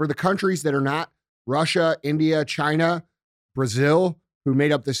 For the countries that are not Russia, India, China, Brazil, who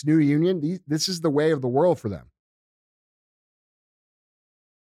made up this new union, this is the way of the world for them.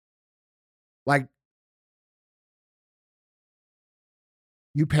 Like,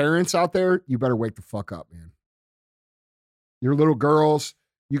 you parents out there, you better wake the fuck up, man. Your little girls,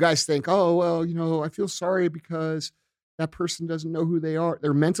 you guys think, oh, well, I feel sorry because that person doesn't know who they are.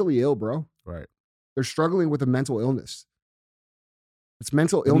 They're mentally ill, bro. Right. They're struggling with a mental illness. It's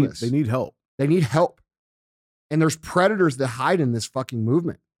mental illness. They need help. They need help. And there's predators that hide in this fucking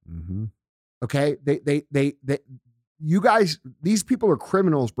movement. Mm-hmm. Okay? You guys, these people are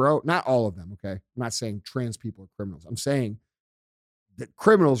criminals, bro. Not all of them, okay? I'm not saying trans people are criminals. I'm saying that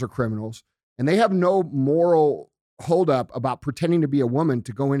criminals are criminals, and they have no moral holdup about pretending to be a woman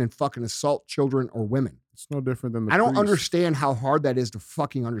to go in and fucking assault children or women. It's no different than the I don't priests. understand how hard that is to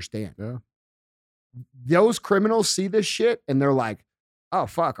fucking understand. Yeah. Those criminals see this shit and they're like, oh,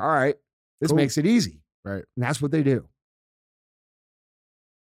 fuck, all right. This makes it easy. Right. And that's what they do.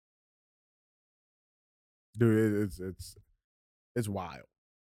 Dude, it's wild.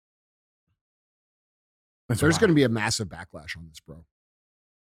 There's going to be a massive backlash on this, bro.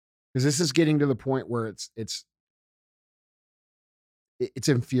 Because this is getting to the point where it's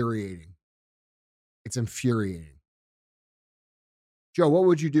infuriating. It's infuriating. Joe, what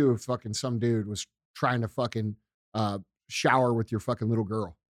would you do if fucking some dude was trying to fucking shower with your fucking little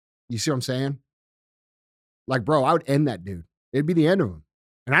girl? You see what I'm saying? Like, bro, I would end that dude. It'd be the end of him.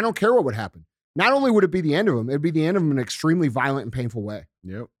 And I don't care what would happen. Not only would it be the end of him, it'd be the end of him in an extremely violent and painful way.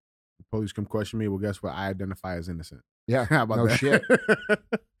 Yep. The police come question me. Well, guess what? I identify as innocent. Yeah. How about no that? Shit.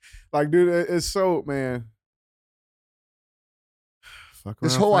 Like, dude, it's so, man.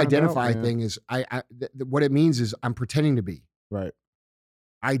 This whole identify thing is, what it means is I'm pretending to be. Right.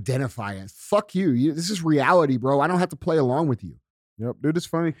 Identify it. Fuck you. This is reality, bro. I don't have to play along with you. Yep. Dude, it's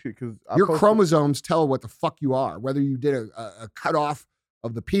funny because your chromosomes tell what the fuck you are, whether you did a cutoff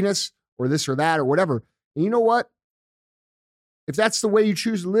of the penis or this or that or whatever. And you know what? If that's the way you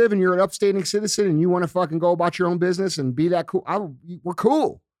choose to live and you're an upstanding citizen and you want to fucking go about your own business and be that cool, we're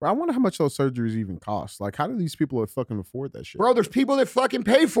cool. Bro, I wonder how much those surgeries even cost. Like, how do these people fucking afford that shit? Bro, there's people that fucking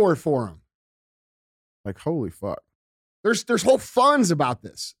pay for it for them. Like, holy fuck. There's whole funds about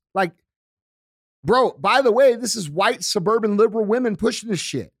this. Like, bro, by the way, this is white suburban liberal women pushing this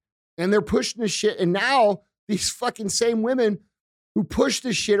shit. And they're pushing this shit. And now these fucking same women who push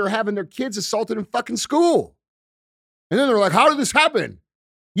this shit are having their kids assaulted in fucking school. And then they're like, how did this happen?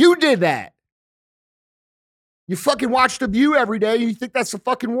 You did that. You fucking watch The View every day and you think that's the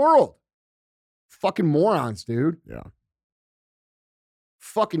fucking world. Fucking morons, dude. Yeah.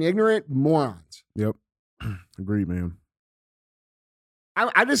 Fucking ignorant morons. Yep. Agreed, man.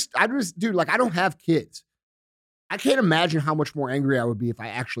 I just, dude, like, I don't have kids. I can't imagine how much more angry I would be if I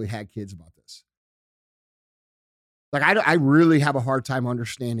actually had kids about this. Like, I really have a hard time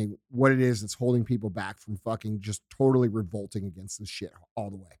understanding what it is that's holding people back from fucking just totally revolting against this shit all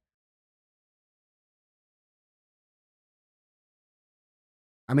the way.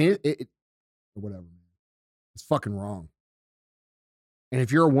 I mean, whatever, man. It's fucking wrong. And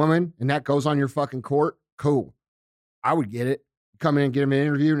if you're a woman and that goes on your fucking court, cool. I would get it. Come in and get him an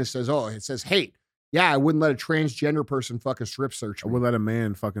interview and it says hate. Yeah, I wouldn't let a transgender person fucking strip search me. I wouldn't let a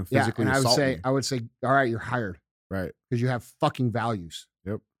man fucking physically assault me. I would say, all right, you're hired. Right. Because you have fucking values.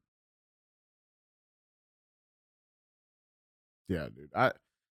 Yep. Yeah, dude.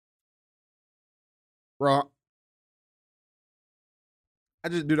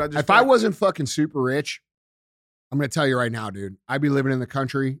 If I wasn't fucking super rich, I'm going to tell you right now, dude, I'd be living in the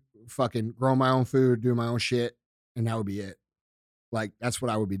country, fucking growing my own food, doing my own shit, and that would be it. Like, that's what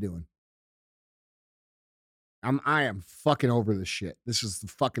I would be doing. I am fucking over this shit. This is the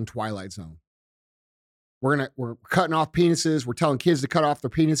fucking Twilight Zone. We're cutting off penises. We're telling kids to cut off their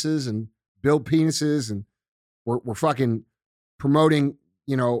penises and build penises, and we're fucking promoting,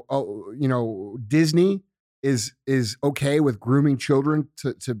 Disney is okay with grooming children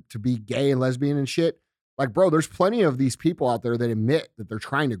to be gay and lesbian and shit. Like, bro, there's plenty of these people out there that admit that they're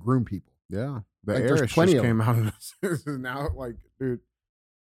trying to groom people. Yeah. The Irish just came out and now, like, dude.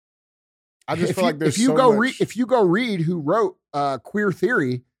 I just feel like there's if you so go much... if you go read who wrote Queer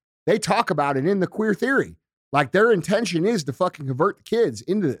Theory, they talk about it in the Queer Theory. Like their intention is to fucking convert the kids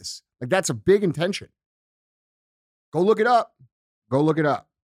into this. Like that's a big intention. Go look it up. Go look it up.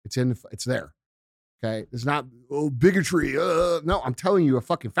 It's there. Okay. It's not bigotry. No, I'm telling you a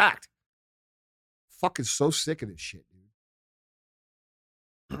fucking fact. Fucking so sick of this shit,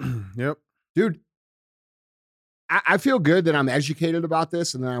 dude. Yep. Dude, I feel good that I'm educated about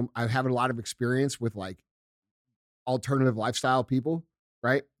this and that I have a lot of experience with like alternative lifestyle people,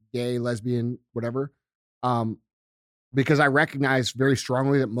 right? Gay, lesbian, whatever. Because I recognize very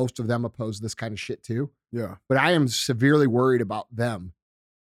strongly that most of them oppose this kind of shit too. Yeah. But I am severely worried about them.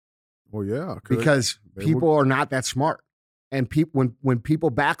 Well, yeah. Because people are not that smart. And when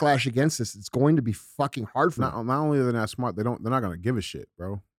people backlash against this, it's going to be fucking hard for them. Not only are they not smart, they're not gonna give a shit,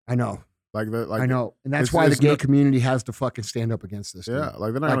 bro. I know. Like I know. And that's why the gay community has to fucking stand up against this. Yeah. Dude.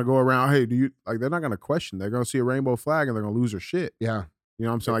 Like they're not gonna go around, hey, they're not gonna question. They're gonna see a rainbow flag and they're gonna lose their shit. Yeah. You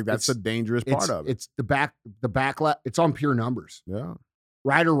know what I'm saying? Like that's a dangerous part of it. It's the backlash. It's on pure numbers. Yeah.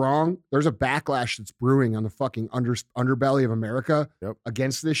 Right or wrong, there's a backlash that's brewing on the fucking underbelly of America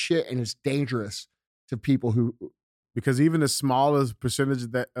against this shit, and it's dangerous to people who. Because even as small as percentage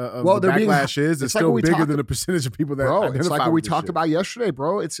of the backlash is, it's still bigger than the percentage of people that identify it's like what we with talked about yesterday,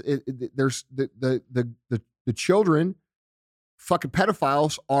 bro. There's the children, fucking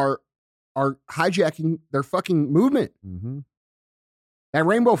pedophiles are hijacking their fucking movement. Mm-hmm. That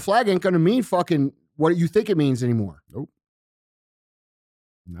rainbow flag ain't gonna mean fucking what you think it means anymore. Nope.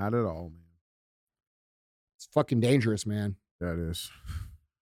 Not at all, man. It's fucking dangerous, man. That is.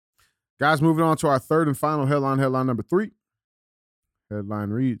 Guys, moving on to our third and final headline number 3. Headline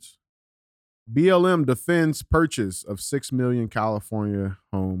reads, BLM defends purchase of 6 million California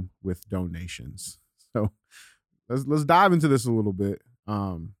home with donations. So let's dive into this a little bit.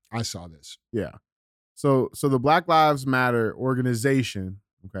 I saw this. Yeah. So the Black Lives Matter organization,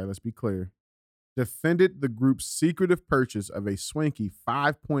 okay, let's be clear, defended the group's secretive purchase of a swanky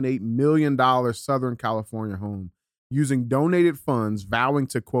 $5.8 million Southern California home using donated funds, vowing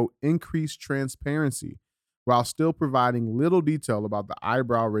to, quote, increase transparency while still providing little detail about the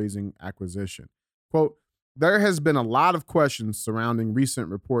eyebrow-raising acquisition. Quote, there has been a lot of questions surrounding recent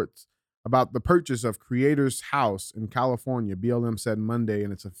reports about the purchase of Creator's House in California, BLM said Monday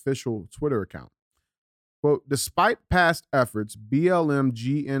in its official Twitter account. Quote, despite past efforts, BLM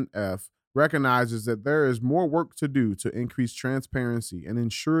GNF recognizes that there is more work to do to increase transparency and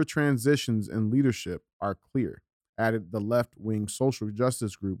ensure transitions in leadership are clear, added the left-wing social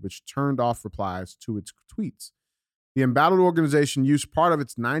justice group, which turned off replies to its tweets. The embattled organization used part of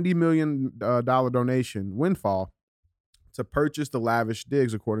its $90 million donation windfall to purchase the lavish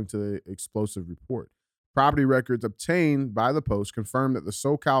digs, according to the explosive report. Property records obtained by the Post confirmed that the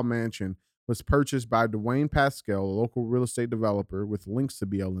SoCal mansion was purchased by Dwayne Pascal, a local real estate developer with links to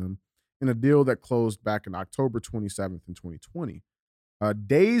BLM, in a deal that closed back in October 27th in 2020.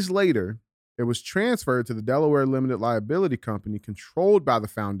 Days later, it was transferred to the Delaware Limited Liability Company controlled by the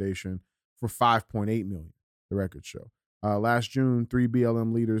foundation for $5.8 million, the records show. Last June, 3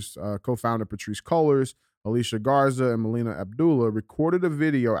 BLM leaders, co-founder Patrisse Cullors, Alicia Garza, and Melina Abdullah recorded a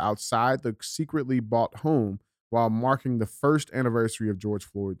video outside the secretly bought home while marking the first anniversary of George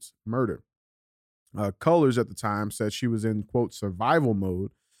Floyd's murder. Cullors at the time said she was in, quote, survival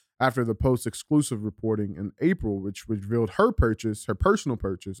mode after the Post's exclusive reporting in April, which revealed her personal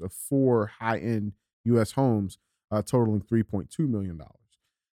purchase of 4 high-end U.S. homes totaling $3.2 million.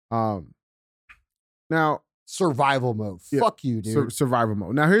 Now, survival mode. Yeah, fuck you, dude. Survival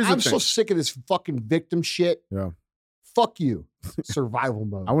mode. Now, here's the thing. I'm so sick of this fucking victim shit. Yeah. Fuck you. Survival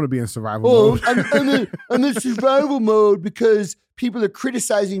mode. I want to be in survival mode. I'm in survival mode because people are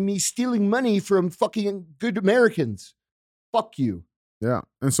criticizing me stealing money from fucking good Americans. Fuck you. Yeah.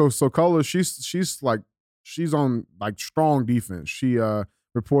 And so Cullors, she's on like strong defense. She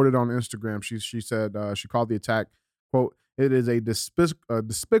reported on Instagram. She said she called the attack, quote, it is a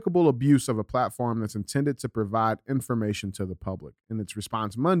despicable abuse of a platform that's intended to provide information to the public. In its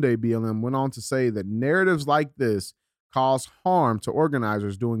response Monday, BLM went on to say that narratives like this cause harm to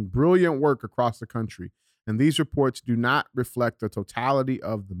organizers doing brilliant work across the country, and these reports do not reflect the totality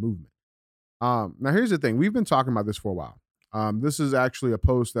of the movement. Now, here's the thing. We've been talking about this for a while. This is actually a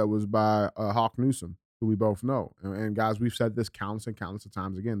post that was by Hawk Newsom, who we both know. And guys, we've said this countless and countless of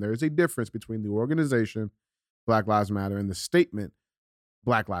times again. There is a difference between the organization, Black Lives Matter, and the statement,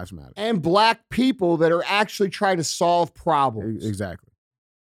 Black Lives Matter. And black people that are actually trying to solve problems. Exactly.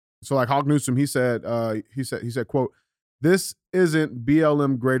 So like Hawk Newsom, he said, quote, this isn't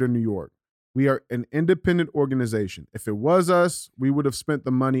BLM Greater New York. We are an independent organization. If it was us, we would have spent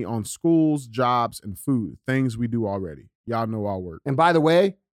the money on schools, jobs, and food, things we do already. Y'all know our work. And by the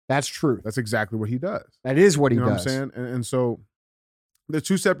way, that's true. That's exactly what he does. That is what he You know does. what I'm saying? And so they're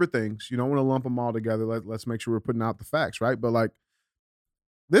two separate things. You don't want to lump them all together. Let's make sure we're putting out the facts, right? But like,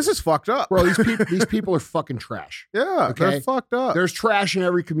 this is fucked up. Bro, these people are fucking trash. Yeah, Okay? they're fucked up. There's trash in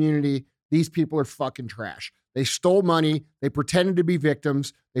every community. These people are fucking trash. They stole money. They pretended to be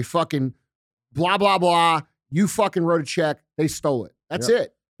victims. They fucking blah, blah, blah. You fucking wrote a check. They stole it. That's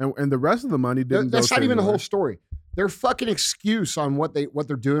it. And the rest of the money didn't That's go not even the anywhere. whole story. Their fucking excuse on what they're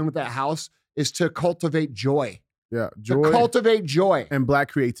doing with that house is to cultivate joy. Yeah, To joy cultivate joy. and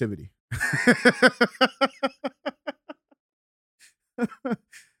black creativity.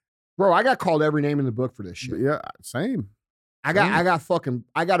 Bro, I got called every name in the book for this shit. Yeah, same. I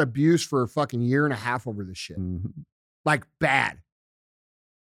got abused for a fucking year and a half over this shit. Mhm. Like bad.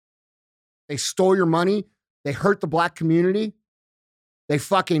 They stole your money. They hurt the black community. They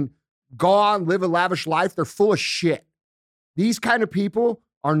fucking go on, live a lavish life. They're full of shit. These kind of people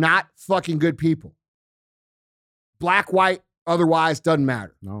are not fucking good people. Black, white, otherwise, doesn't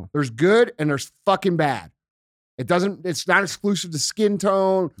matter. No. There's good and there's fucking bad. It's not exclusive to skin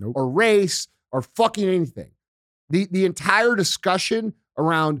tone Nope. or race or fucking anything. The entire discussion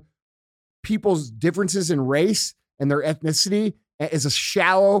around people's differences in race and their ethnicity is a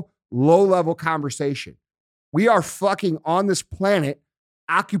shallow, low-level conversation. We are fucking on this planet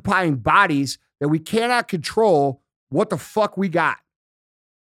occupying bodies that we cannot control what the fuck we got.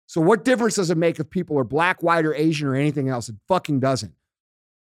 So what difference does it make if people are black, white, or Asian or anything else? It fucking doesn't.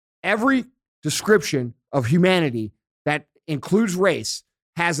 Every description of humanity that includes race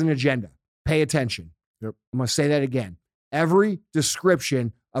has an agenda. Pay attention. Yep. I'm going to say that again. Every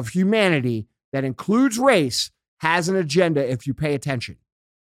description of humanity that includes race has an agenda if you pay attention.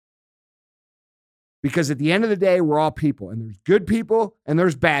 Because at the end of the day, we're all people, and there's good people and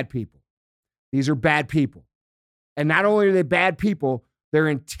there's bad people. These are bad people. And not only are they bad people, they're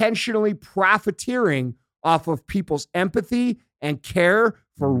intentionally profiteering off of people's empathy and care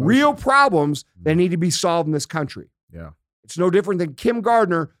for real problems that need to be solved in this country. Yeah. It's no different than Kim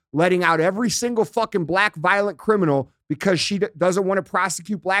Gardner letting out every single fucking black violent criminal because she doesn't want to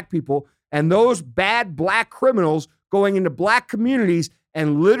prosecute black people, and those bad black criminals going into black communities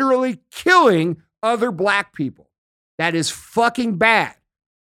and literally killing other black people. That is fucking bad.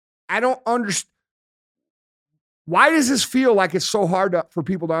 I don't understand. Why does this feel like it's so hard for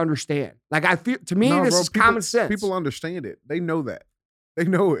people to understand? Like I feel, to me, No, this bro, is people- common sense. People understand it. They know that. They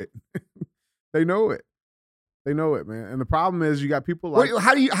know it. They know it. They know it, man. And the problem is, you got people like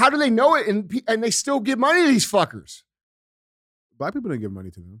Wait, how do they know it and they still give money to these fuckers? black people didn't give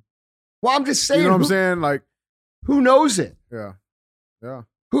money to them. Well, I'm just saying. You know what I'm saying? Like, Who knows it? yeah, yeah.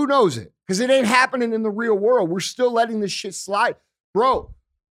 Who knows it? Because it ain't happening in the real world. We're still letting this shit slide. Bro,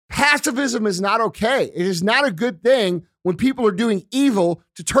 pacifism is not okay. It is not a good thing when people are doing evil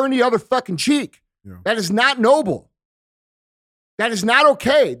to turn the other fucking cheek. Yeah. That is not noble. That is not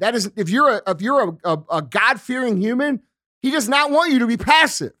okay. That is, if you're a God-fearing human, he does not want you to be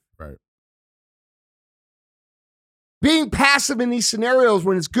passive. Right. Being passive in these scenarios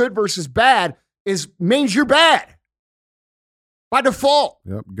when it's good versus bad means you're bad. By default.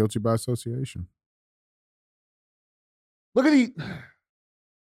 Yep. Guilty by association. Look at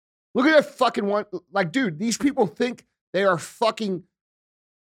that fucking one. Like, dude, these people think they are fucking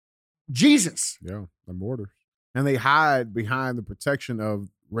Jesus. Yeah. The mortars. And they hide behind the protection of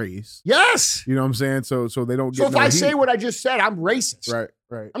race. Yes. You know what I'm saying? So they don't get So if no I heat. say what I just said, I'm racist. Right,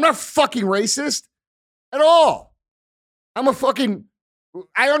 right. I'm not fucking racist at all.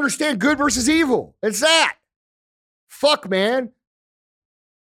 I understand good versus evil. It's that. Fuck, man.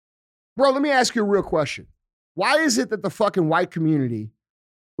 Bro, let me ask you a real question. Why is it that the fucking white community,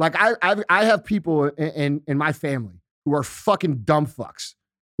 like I have people in my family who are fucking dumb fucks,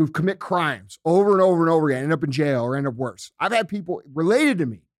 who commit crimes over and over and over again, end up in jail or end up worse. I've had people related to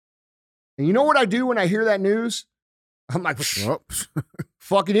me. And you know what I do when I hear that news? I'm like, Well,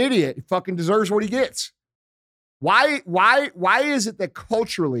 fucking idiot. He fucking deserves what he gets. Why is it that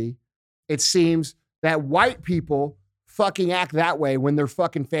culturally it seems that white people fucking act that way when their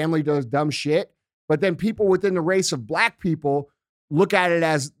fucking family does dumb shit, but then people within the race of black people look at it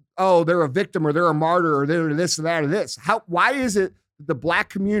as, oh, they're a victim or they're a martyr or they're this or that or this? Why is it that the black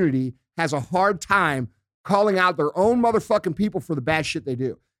community has a hard time calling out their own motherfucking people for the bad shit they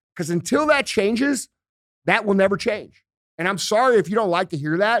do? Because until that changes, that will never change. And I'm sorry if you don't like to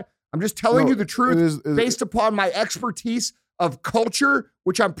hear that. I'm just telling you the truth based upon my expertise of culture,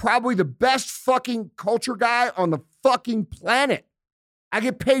 which I'm probably the best fucking culture guy on the fucking planet. I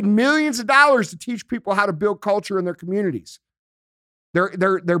get paid millions of dollars to teach people how to build culture in their communities,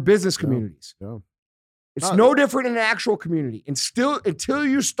 their business communities. Yeah. It's no different in an actual community. And still, until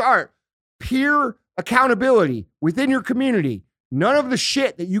you start peer accountability within your community, none of the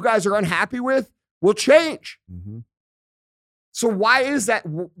shit that you guys are unhappy with will change. Mm-hmm. So why is that?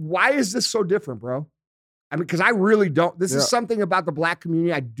 Why is this so different, bro? I mean, because I really don't. This is something about the black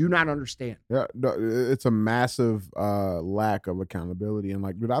community I do not understand. Yeah, no, it's a massive lack of accountability, and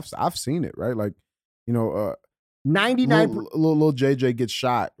like, dude, I've seen it, right? Like, 99. Little JJ gets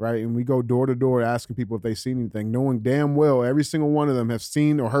shot, right? And we go door to door asking people if they've seen anything, knowing damn well every single one of them have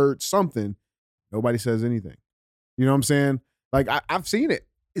seen or heard something. Nobody says anything. You know what I'm saying? Like, I've seen it.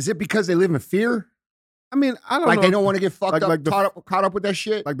 Is it because they live in fear? I mean, I don't know. Like they don't want to get fucked like up, caught up with that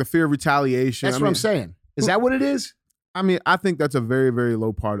shit? Like the fear of retaliation. That's what I'm saying. Is that what it is? I mean, I think that's a very, very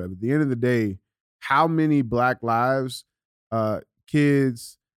low part of it. At the end of the day, how many black lives,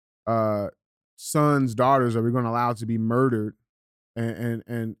 kids, sons, daughters are we going to allow to be murdered and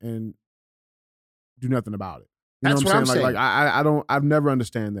do nothing about it? You That's know what I'm saying. Like I've never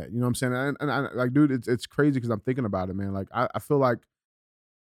understand that. You know what I'm saying? And I like, dude, it's crazy because I'm thinking about it, man. Like I feel like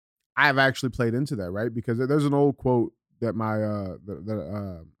I've actually played into that, right? Because there's an old quote that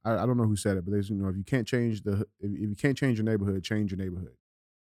I don't know who said it, but there's, if you can't change if you can't change your neighborhood, change your neighborhood,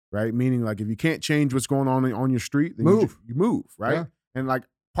 right? Meaning like if you can't change what's going on your street, then you move, right? Yeah. And like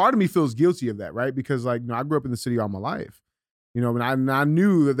part of me feels guilty of that, right? Because like I grew up in the city all my life, and I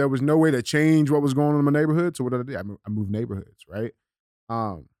knew that there was no way to change what was going on in my neighborhood. So what did I do? I moved neighborhoods, right?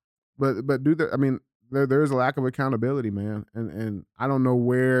 But dude, I mean, there is a lack of accountability, man, and I don't know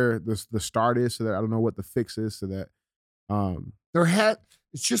where the start is to that. I don't know what the fix is to that.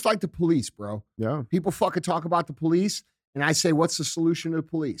 It's just like the police, bro. Yeah. People fucking talk about the police, and I say, what's the solution to the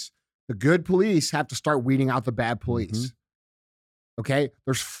police? The good police have to start weeding out the bad police. Mm-hmm. Okay?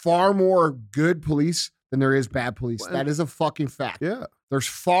 There's far more good police than there is bad police. Well, that is a fucking fact. Yeah. There's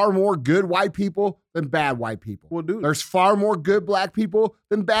far more good white people than bad white people. Well, dude. There's far more good black people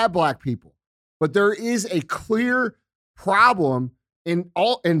than bad black people. But there is a clear problem in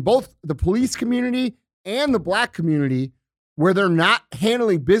both the police community and the black community where they're not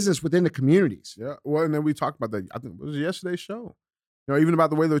handling business within the communities. Yeah. Well, and then we talked about that. I think it was yesterday's show. Even about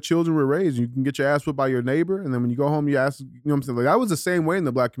the way their children were raised. You can get your ass whipped by your neighbor, and then when you go home, you ask, what I'm saying? Like, that was the same way in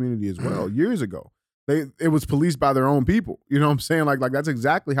the black community as well, years ago. It was policed by their own people. You know what I'm saying? Like that's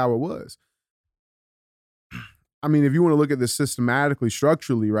exactly how it was. I mean, if you want to look at this systematically,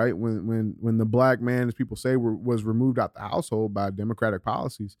 structurally, right? When the black man, as people say, was removed out the household by democratic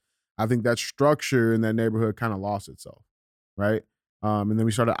policies, I think that structure in that neighborhood kind of lost itself, right? And then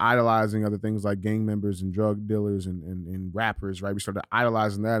we started idolizing other things like gang members and drug dealers and rappers, right? We started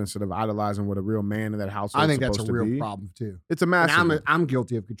idolizing that instead of idolizing what a real man in that household is supposed to be. I think that's a real problem too. It's a massive one. I'm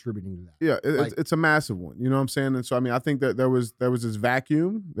guilty of contributing to that. Yeah, it's a massive one. You know what I'm saying? And so, I mean, I think that there was this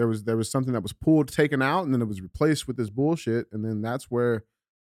vacuum. There was something that was taken out, and then it was replaced with this bullshit. And then that's where,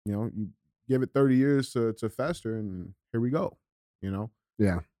 you give it 30 years to fester, and here we go,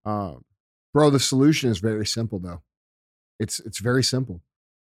 Yeah. Bro, the solution is very simple, though. It's very simple.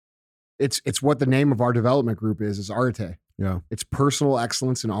 It's what the name of our development group is Arte. Yeah. It's personal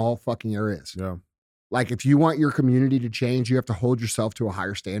excellence in all fucking areas. Yeah. Like if you want your community to change, you have to hold yourself to a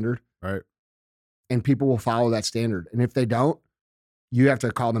higher standard. Right. And people will follow that standard. And if they don't, you have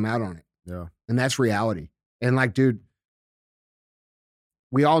to call them out on it. Yeah. And that's reality. And like, dude,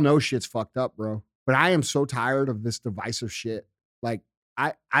 we all know shit's fucked up, bro. But I am so tired of this divisive shit. Like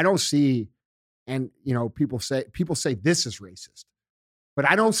I don't see. And, people say this is racist, but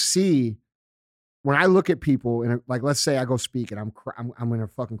I don't see when I look at people and like, let's say I go speak and I'm in a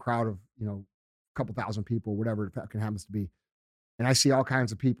fucking crowd of, a couple thousand people, whatever it fucking happens to be. And I see all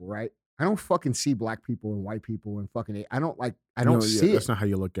kinds of people, right? I don't fucking see black people and white people and fucking, I don't see it. That's not how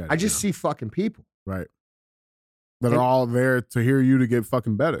you look at it. I just see fucking people. Right. That are all there to hear you to get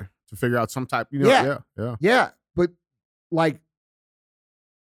fucking better, to figure out some type, Yeah. But like,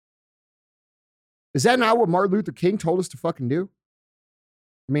 is that not what Martin Luther King told us to fucking do?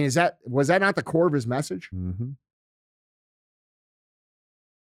 I mean, was that not the core of his message? Mm-hmm.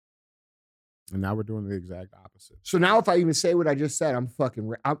 And now we're doing the exact opposite. So now if I even say what I just said, I'm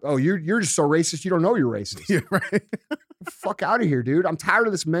fucking, you're just so racist, you don't know you're racist. Yeah, right. Fuck out of here, dude. I'm tired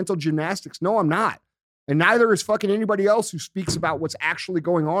of this mental gymnastics. No, I'm not. And neither is fucking anybody else who speaks about what's actually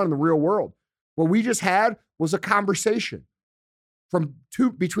going on in the real world. What we just had was a conversation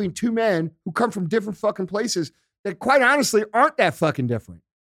between two men who come from different fucking places that quite honestly aren't that fucking different.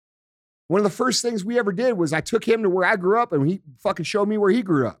 One of the first things we ever did was I took him to where I grew up and he fucking showed me where he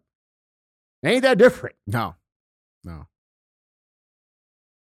grew up. It ain't that different. No.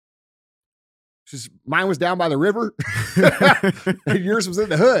 Mine was down by the river, and yours was in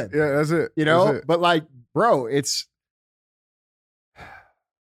the hood. Yeah, that's it. You know, That's it. but like, bro, it's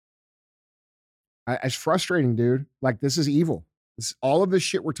frustrating, dude. Like, this is evil. All of this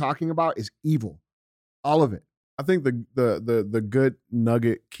shit we're talking about is evil. All of it. I think the good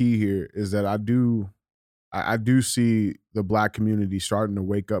nugget key here is that I do see the Black community starting to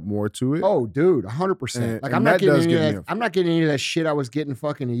wake up more to it. Oh, dude, 100%. Like, I'm not getting any of that. I'm not getting any of that shit I was getting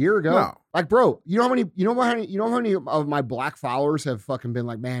fucking a year ago. No. Like, bro, you know how many of my Black followers have fucking been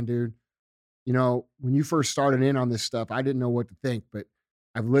like, man, dude, you know, when you first started in on this stuff, I didn't know what to think, but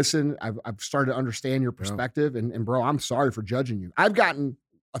I've listened. I've started to understand your perspective, and bro, I'm sorry for judging you. I've gotten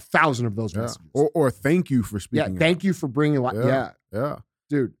 1,000 of those messages. Or thank you for speaking. Yeah, thank you for bringing. Yeah,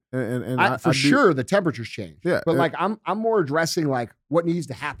 dude. And for sure, the temperature's changed. Yeah, but like, I'm more addressing like what needs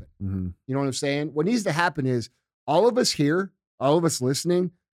to happen. Mm-hmm. You know what I'm saying? What needs to happen is all of us here, all of us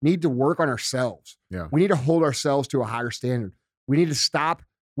listening, need to work on ourselves. Yeah, we need to hold ourselves to a higher standard. We need to stop.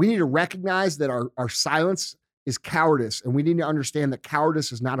 We need to recognize that our silence is cowardice, and we need to understand that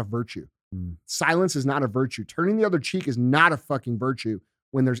cowardice is not a virtue. Mm. Silence is not a virtue. Turning the other cheek is not a fucking virtue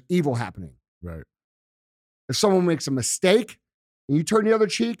when there's evil happening. Right. If someone makes a mistake and you turn the other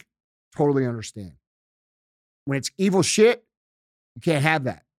cheek, totally understand. When it's evil shit, you can't have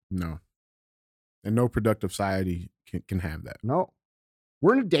that. No. And no productive society can have that. No.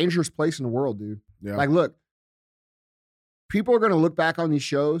 We're in a dangerous place in the world, dude. Yeah. Like, look, people are going to look back on these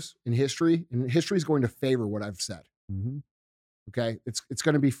shows in history, and history is going to favor what I've said. Mm-hmm. Okay? It's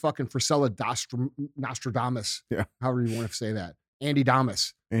going to be fucking Priscilla Nostradamus. Yeah. However you want to say that. Andy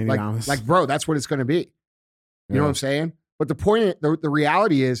Damas. Damas. Like, bro, that's what it's going to be. You know what I'm saying? But the point, the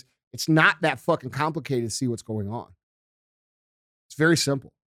reality is, it's not that fucking complicated to see what's going on. It's very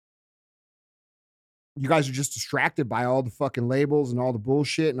simple. You guys are just distracted by all the fucking labels and all the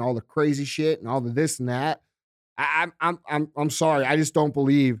bullshit and all the crazy shit and all the this and that. I'm sorry. I just don't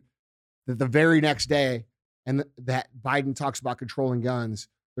believe that the very next day and that Biden talks about controlling guns,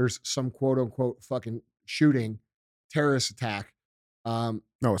 there's some quote unquote fucking shooting, terrorist attack. No,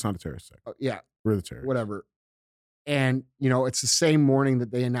 it's not a terrorist attack. Yeah. We're the terrorists. Whatever. And, you know, it's the same morning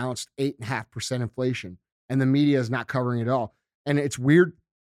that they announced 8.5% inflation, and the media is not covering it all. And it's weird.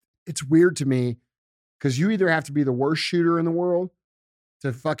 It's weird to me because you either have to be the worst shooter in the world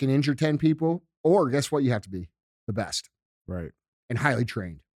to fucking injure 10 people, or guess what? You have to be the best. Right. And highly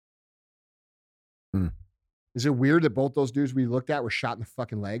trained. Hmm. Is it weird that both those dudes we looked at were shot in the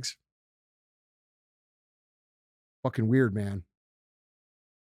fucking legs? Fucking weird, man.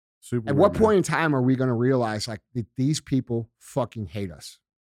 Super At weird, what man. point in time are we going to realize like that these people fucking hate us?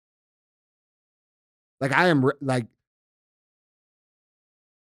 Like I'm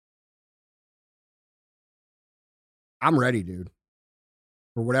ready, dude,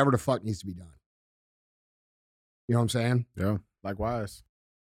 for whatever the fuck needs to be done. You know what I'm saying? Yeah. Likewise,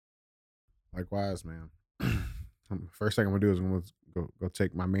 man. First thing I'm gonna do is I'm gonna go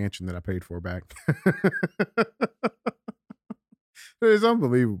take my mansion that I paid for back. It's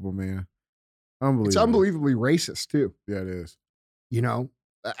unbelievable, man. Unbelievable. It's unbelievably racist too. Yeah, it is. You know,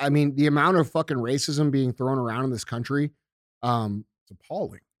 I mean, the amount of fucking racism being thrown around in this country, It's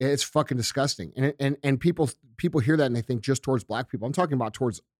appalling. it's fucking disgusting. And people hear that and they think just towards black people. I'm talking about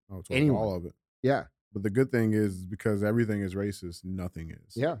towards anyone. All of it. Yeah. But the good thing is because everything is racist, nothing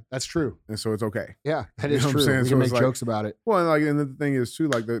is. Yeah, that's true. And so it's okay. Yeah, that You is know what I'm true. saying? We So can make it's like- jokes about it. Well, and the thing is too,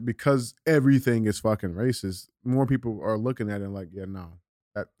 like because everything is fucking racist, more people are looking at it like, yeah, no,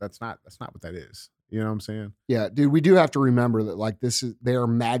 that's not what that is. You know what I'm saying? Yeah, dude, we do have to remember that like they are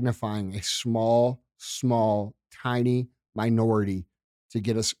magnifying a small, tiny minority to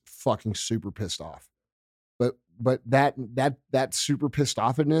get us fucking super pissed off. But that super pissed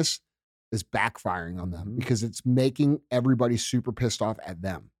offness is backfiring on them because it's making everybody super pissed off at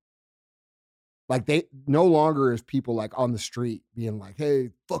them. Like they no longer is people like on the street being like,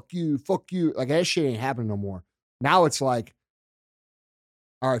 hey, fuck you. Like that shit ain't happening no more. Now it's like,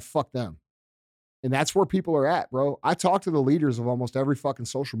 all right, fuck them. And that's where people are at, bro. I talk to the leaders of almost every fucking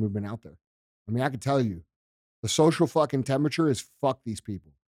social movement out there. I mean, I can tell you, the social fucking temperature is fuck these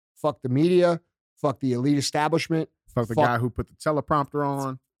people. Fuck the media. Fuck the elite establishment. Fuck the guy who put the teleprompter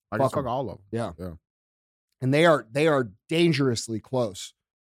on. Like Fuck fuck 'em. all of them. Yeah. And they are dangerously close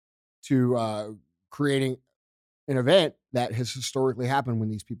to creating an event that has historically happened when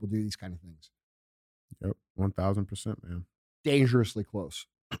these people do these kind of things. Yep. 1000%, man. Dangerously close.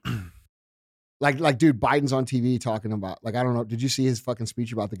 Like, dude, Biden's on TV talking about, like, I don't know. Did you see his fucking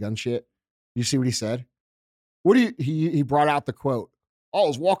speech about the gun shit? Did you see what he said? He brought out the quote. I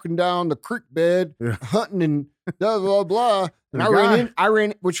was walking down the creek bed, hunting blah, blah, blah. And I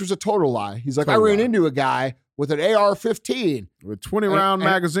ran, which was a total lie. He's like, I ran into a guy with an AR-15. With 20-round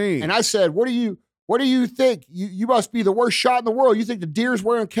magazine. And I said, what do you think? You must be the worst shot in the world. You think the deer's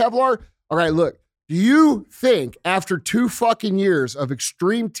wearing Kevlar? All right, look. Do you think after 2 fucking years of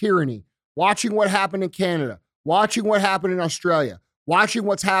extreme tyranny, watching what happened in Canada, watching what happened in Australia, watching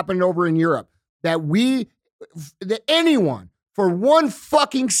what's happened over in Europe, that anyone for 1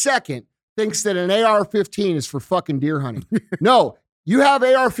 fucking second thinks that an AR-15 is for fucking deer hunting? No, you have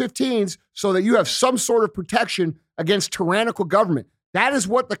AR-15s so that you have some sort of protection against tyrannical government. That is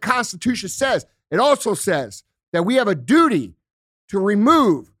what the Constitution says. It also says that we have a duty to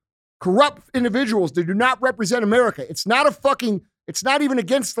remove corrupt individuals that do not represent America. It's not even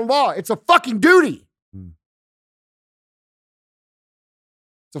against the law. It's a fucking duty.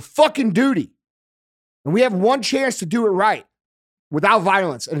 It's a fucking duty. And we have one chance to do it right without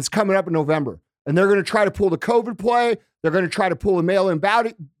violence, and it's coming up in November. And they're going to try to pull the COVID play. They're going to try to pull the mail-in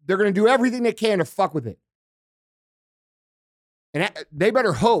ballot. They're going to do everything they can to fuck with it. And they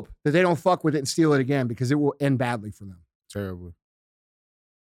better hope that they don't fuck with it and steal it again, because it will end badly for them. Terribly.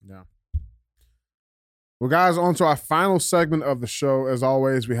 Yeah. Well, guys, on to our final segment of the show. As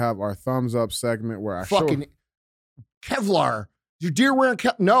always, we have our thumbs up segment where I fucking Kevlar. Your deer wearing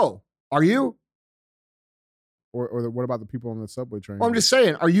Kevlar? No. Are you? Or what about the people on the subway train? Well, I'm just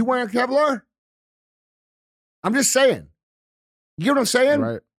saying. Are you wearing Kevlar? I'm just saying. You get what I'm saying?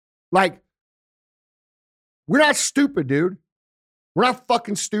 Right. Like, we're not stupid, dude. We're not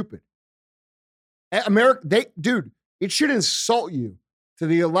fucking stupid. America, dude, it should insult you to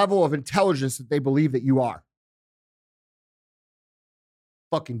the level of intelligence that they believe that you are.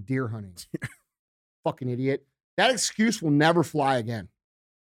 Fucking deer hunting. Fucking idiot. That excuse will never fly again.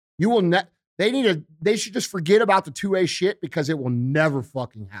 You will they should just forget about the 2A shit, because it will never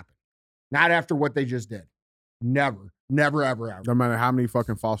fucking happen. Not after what they just did. Never. Never, ever, ever. No matter how many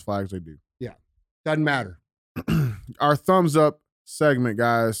fucking false flags they do. Yeah. Doesn't matter. Our thumbs up segment,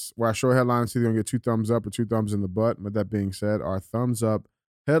 guys, where I show a headline and see they're going to get 2 thumbs up or 2 thumbs in the butt. With that being said, our thumbs up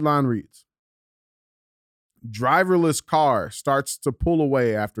headline reads, driverless car starts to pull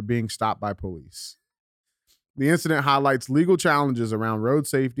away after being stopped by police. The incident highlights legal challenges around road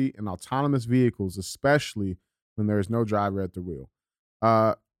safety and autonomous vehicles, especially when there is no driver at the wheel.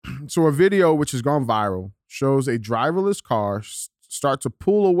 So a video which has gone viral shows a driverless car start to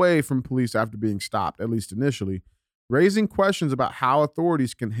pull away from police after being stopped, at least initially, raising questions about how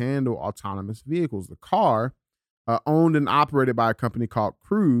authorities can handle autonomous vehicles. The car, owned and operated by a company called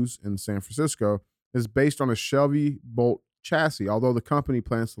Cruise in San Francisco, is based on a Chevy Bolt chassis, although the company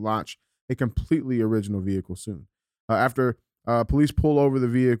plans to launch a completely original vehicle soon. After police pull over the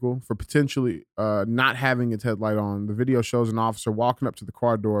vehicle for potentially not having its headlight on, the video shows an officer walking up to the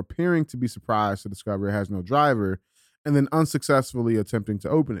car door, appearing to be surprised to discover it has no driver, and then unsuccessfully attempting to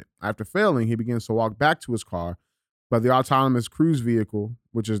open it. After failing, he begins to walk back to his car, but the autonomous Cruise vehicle,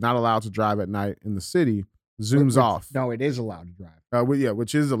 which is not allowed to drive at night in the city, zooms off. No, it is allowed to drive.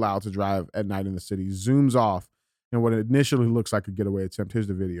 Which is allowed to drive at night in the city, zooms off in what initially looks like a getaway attempt. Here's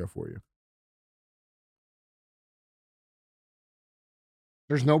the video for you.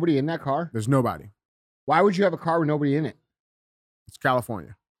 There's nobody in that car? There's nobody. Why would you have a car with nobody in it? It's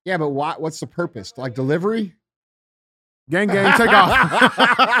California. Yeah, but what's the purpose? Like delivery? Gang, take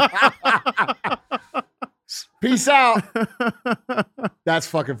off. Peace out. That's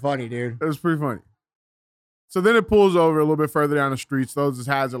fucking funny, dude. It was pretty funny. So then it pulls over a little bit further down the street, throws its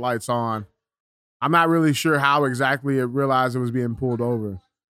hazard lights on. I'm not really sure how exactly it realized it was being pulled over.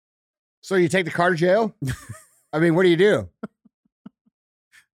 So you take the car to jail? I mean, what do you do?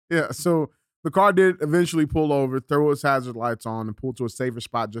 Yeah, so the car did eventually pull over, throw its hazard lights on, and pull to a safer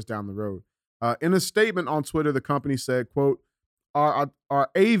spot just down the road. In a statement on Twitter, the company said, quote, our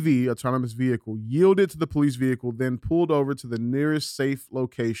AV, autonomous vehicle, yielded to the police vehicle, then pulled over to the nearest safe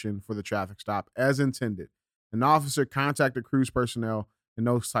location for the traffic stop as intended. An officer contacted Cruise personnel and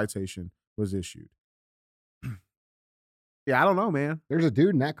no citation was issued. Yeah, I don't know, man. There's a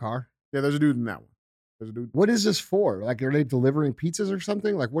dude in that car. Yeah, there's a dude in that one. There's a dude. What is this for? Like, are they delivering pizzas or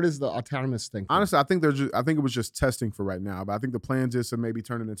something? Like, what is the autonomous thing for? Honestly, I think it was just testing for right now, but I think the plans is to maybe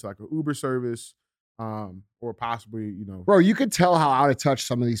turn it into like an Uber service, or possibly, you know. Bro, you could tell how out of touch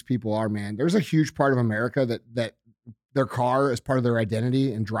some of these people are, man. There's a huge part of America that their car is part of their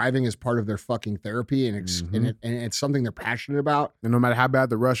identity, and driving is part of their fucking therapy, and it's something they're passionate about. And no matter how bad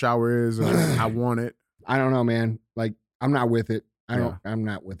the rush hour is, I want it. I don't know, man. Like, I'm not with it. I'm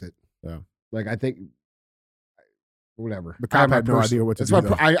not with it. Yeah. Like, I think, whatever. The cop had no idea what to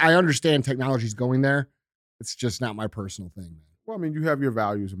do. I understand technology's going there. It's just not my personal thing, man. Well, I mean, you have your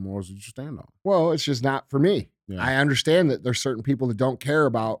values and morals that you stand on. Well, it's just not for me. Yeah. I understand that there's certain people that don't care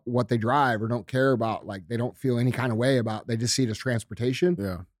about what they drive or don't care about, like, they don't feel any kind of way about, they just see it as transportation.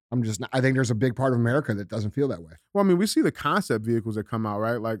 Yeah. I'm just not, I think there's a big part of America that doesn't feel that way. Well, I mean, we see the concept vehicles that come out,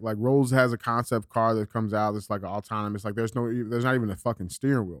 right? Like Rolls has a concept car that comes out that's like autonomous. Like there's not even a fucking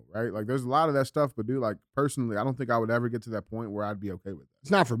steering wheel, right? Like there's a lot of that stuff, but dude, like personally, I don't think I would ever get to that point where I'd be okay with that.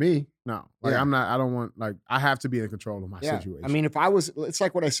 It's not for me. No, like Yeah. I don't want, like, I have to be in control of my situation. I mean, if I was, it's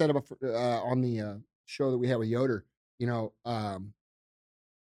like what I said about on the show that we had with Yoder, you know,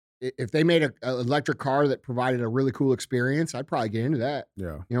 if they made an electric car that provided a really cool experience, I'd probably get into that. Yeah.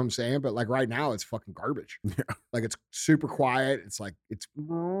 You know what I'm saying? But like right now, it's fucking garbage. Yeah. Like it's super quiet. It's like, it's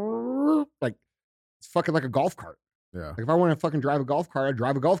fucking like a golf cart. Yeah. Like if I want to fucking drive a golf cart, I'd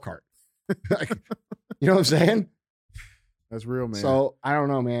drive a golf cart. Like, you know what I'm saying? That's real, man. So I don't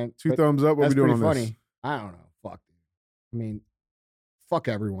know, man. Two But thumbs up. What we that's doing pretty on funny. I don't know. Fuck, dude. I mean, fuck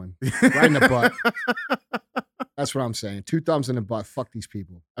everyone. Right in the butt. That's what I'm saying. 2 thumbs in the butt. Fuck these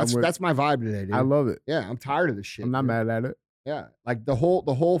people. That's my vibe today, dude. I love it. Yeah, I'm tired of this shit. I'm not dude. mad at it. Yeah, like the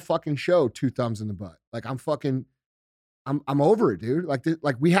whole fucking show. 2 thumbs in the butt. Like I'm over it, dude. Like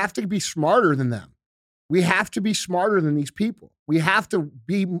we have to be smarter than them. We have to be smarter than these people. We have to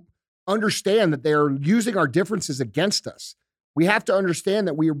understand that they are using our differences against us. We have to understand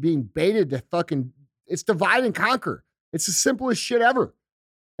that we are being baited to fucking. It's divide and conquer. It's the simplest shit ever,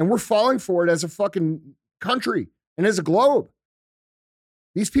 and we're falling for it as a fucking country and as a globe.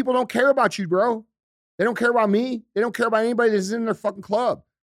 These people don't care about you, bro. They don't care about me. They don't care about anybody that's in their fucking club.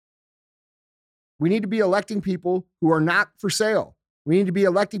 We need to be electing people who are not for sale. We need to be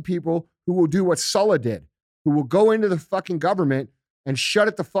electing people who will do what Sulla did, who will go into the fucking government and shut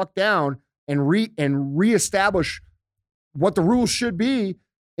it the fuck down and reestablish what the rules should be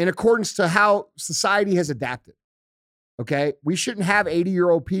in accordance to how society has adapted. Okay? We shouldn't have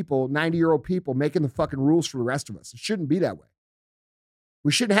 80-year-old people, 90-year-old people making the fucking rules for the rest of us. It shouldn't be that way.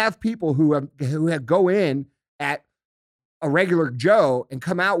 We shouldn't have people who go in at a regular Joe and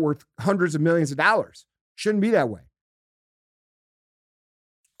come out worth hundreds of millions of dollars. Shouldn't be that way.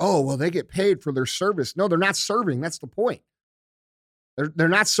 Oh, well, they get paid for their service. No, they're not serving. That's the point. They're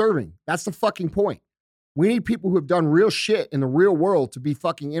not serving. That's the fucking point. We need people who have done real shit in the real world to be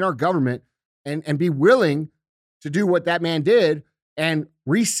fucking in our government and be willing to do what that man did and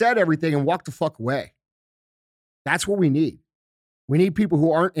reset everything and walk the fuck away. That's what we need. We need people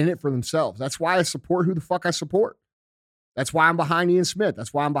who aren't in it for themselves. That's why I support who the fuck I support. That's why I'm behind Ian Smith.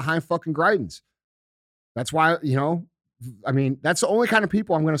 That's why I'm behind fucking Greitens. That's why, you know, I mean, that's the only kind of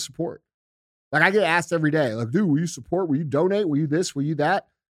people I'm going to support. Like I get asked every day, like, dude, will you support? Will you donate? Will you this? Will you that?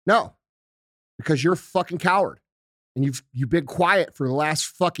 No, because you're a fucking coward. And you've been quiet for the last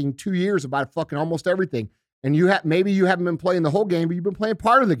fucking 2 years about fucking almost everything. And maybe you haven't been playing the whole game, but you've been playing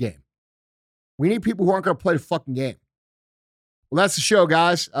part of the game. We need people who aren't going to play the fucking game. Well, that's the show,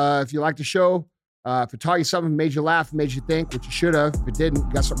 guys. If you like the show, if it taught you something, made you laugh, made you think, which you should have. If it didn't,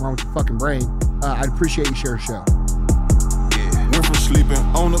 you got something wrong with your fucking brain. I'd appreciate you sharing the show. Yeah. Went from sleeping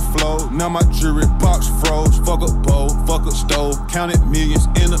on the floor, now my jewelry box froze. Fuck a bowl, fuck a stove, counted millions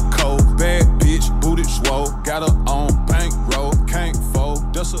in a cold. Bad bitch, booted swole, got her on bankroll, can't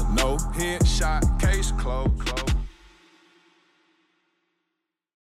fold, that's a no. Headshot, case closed.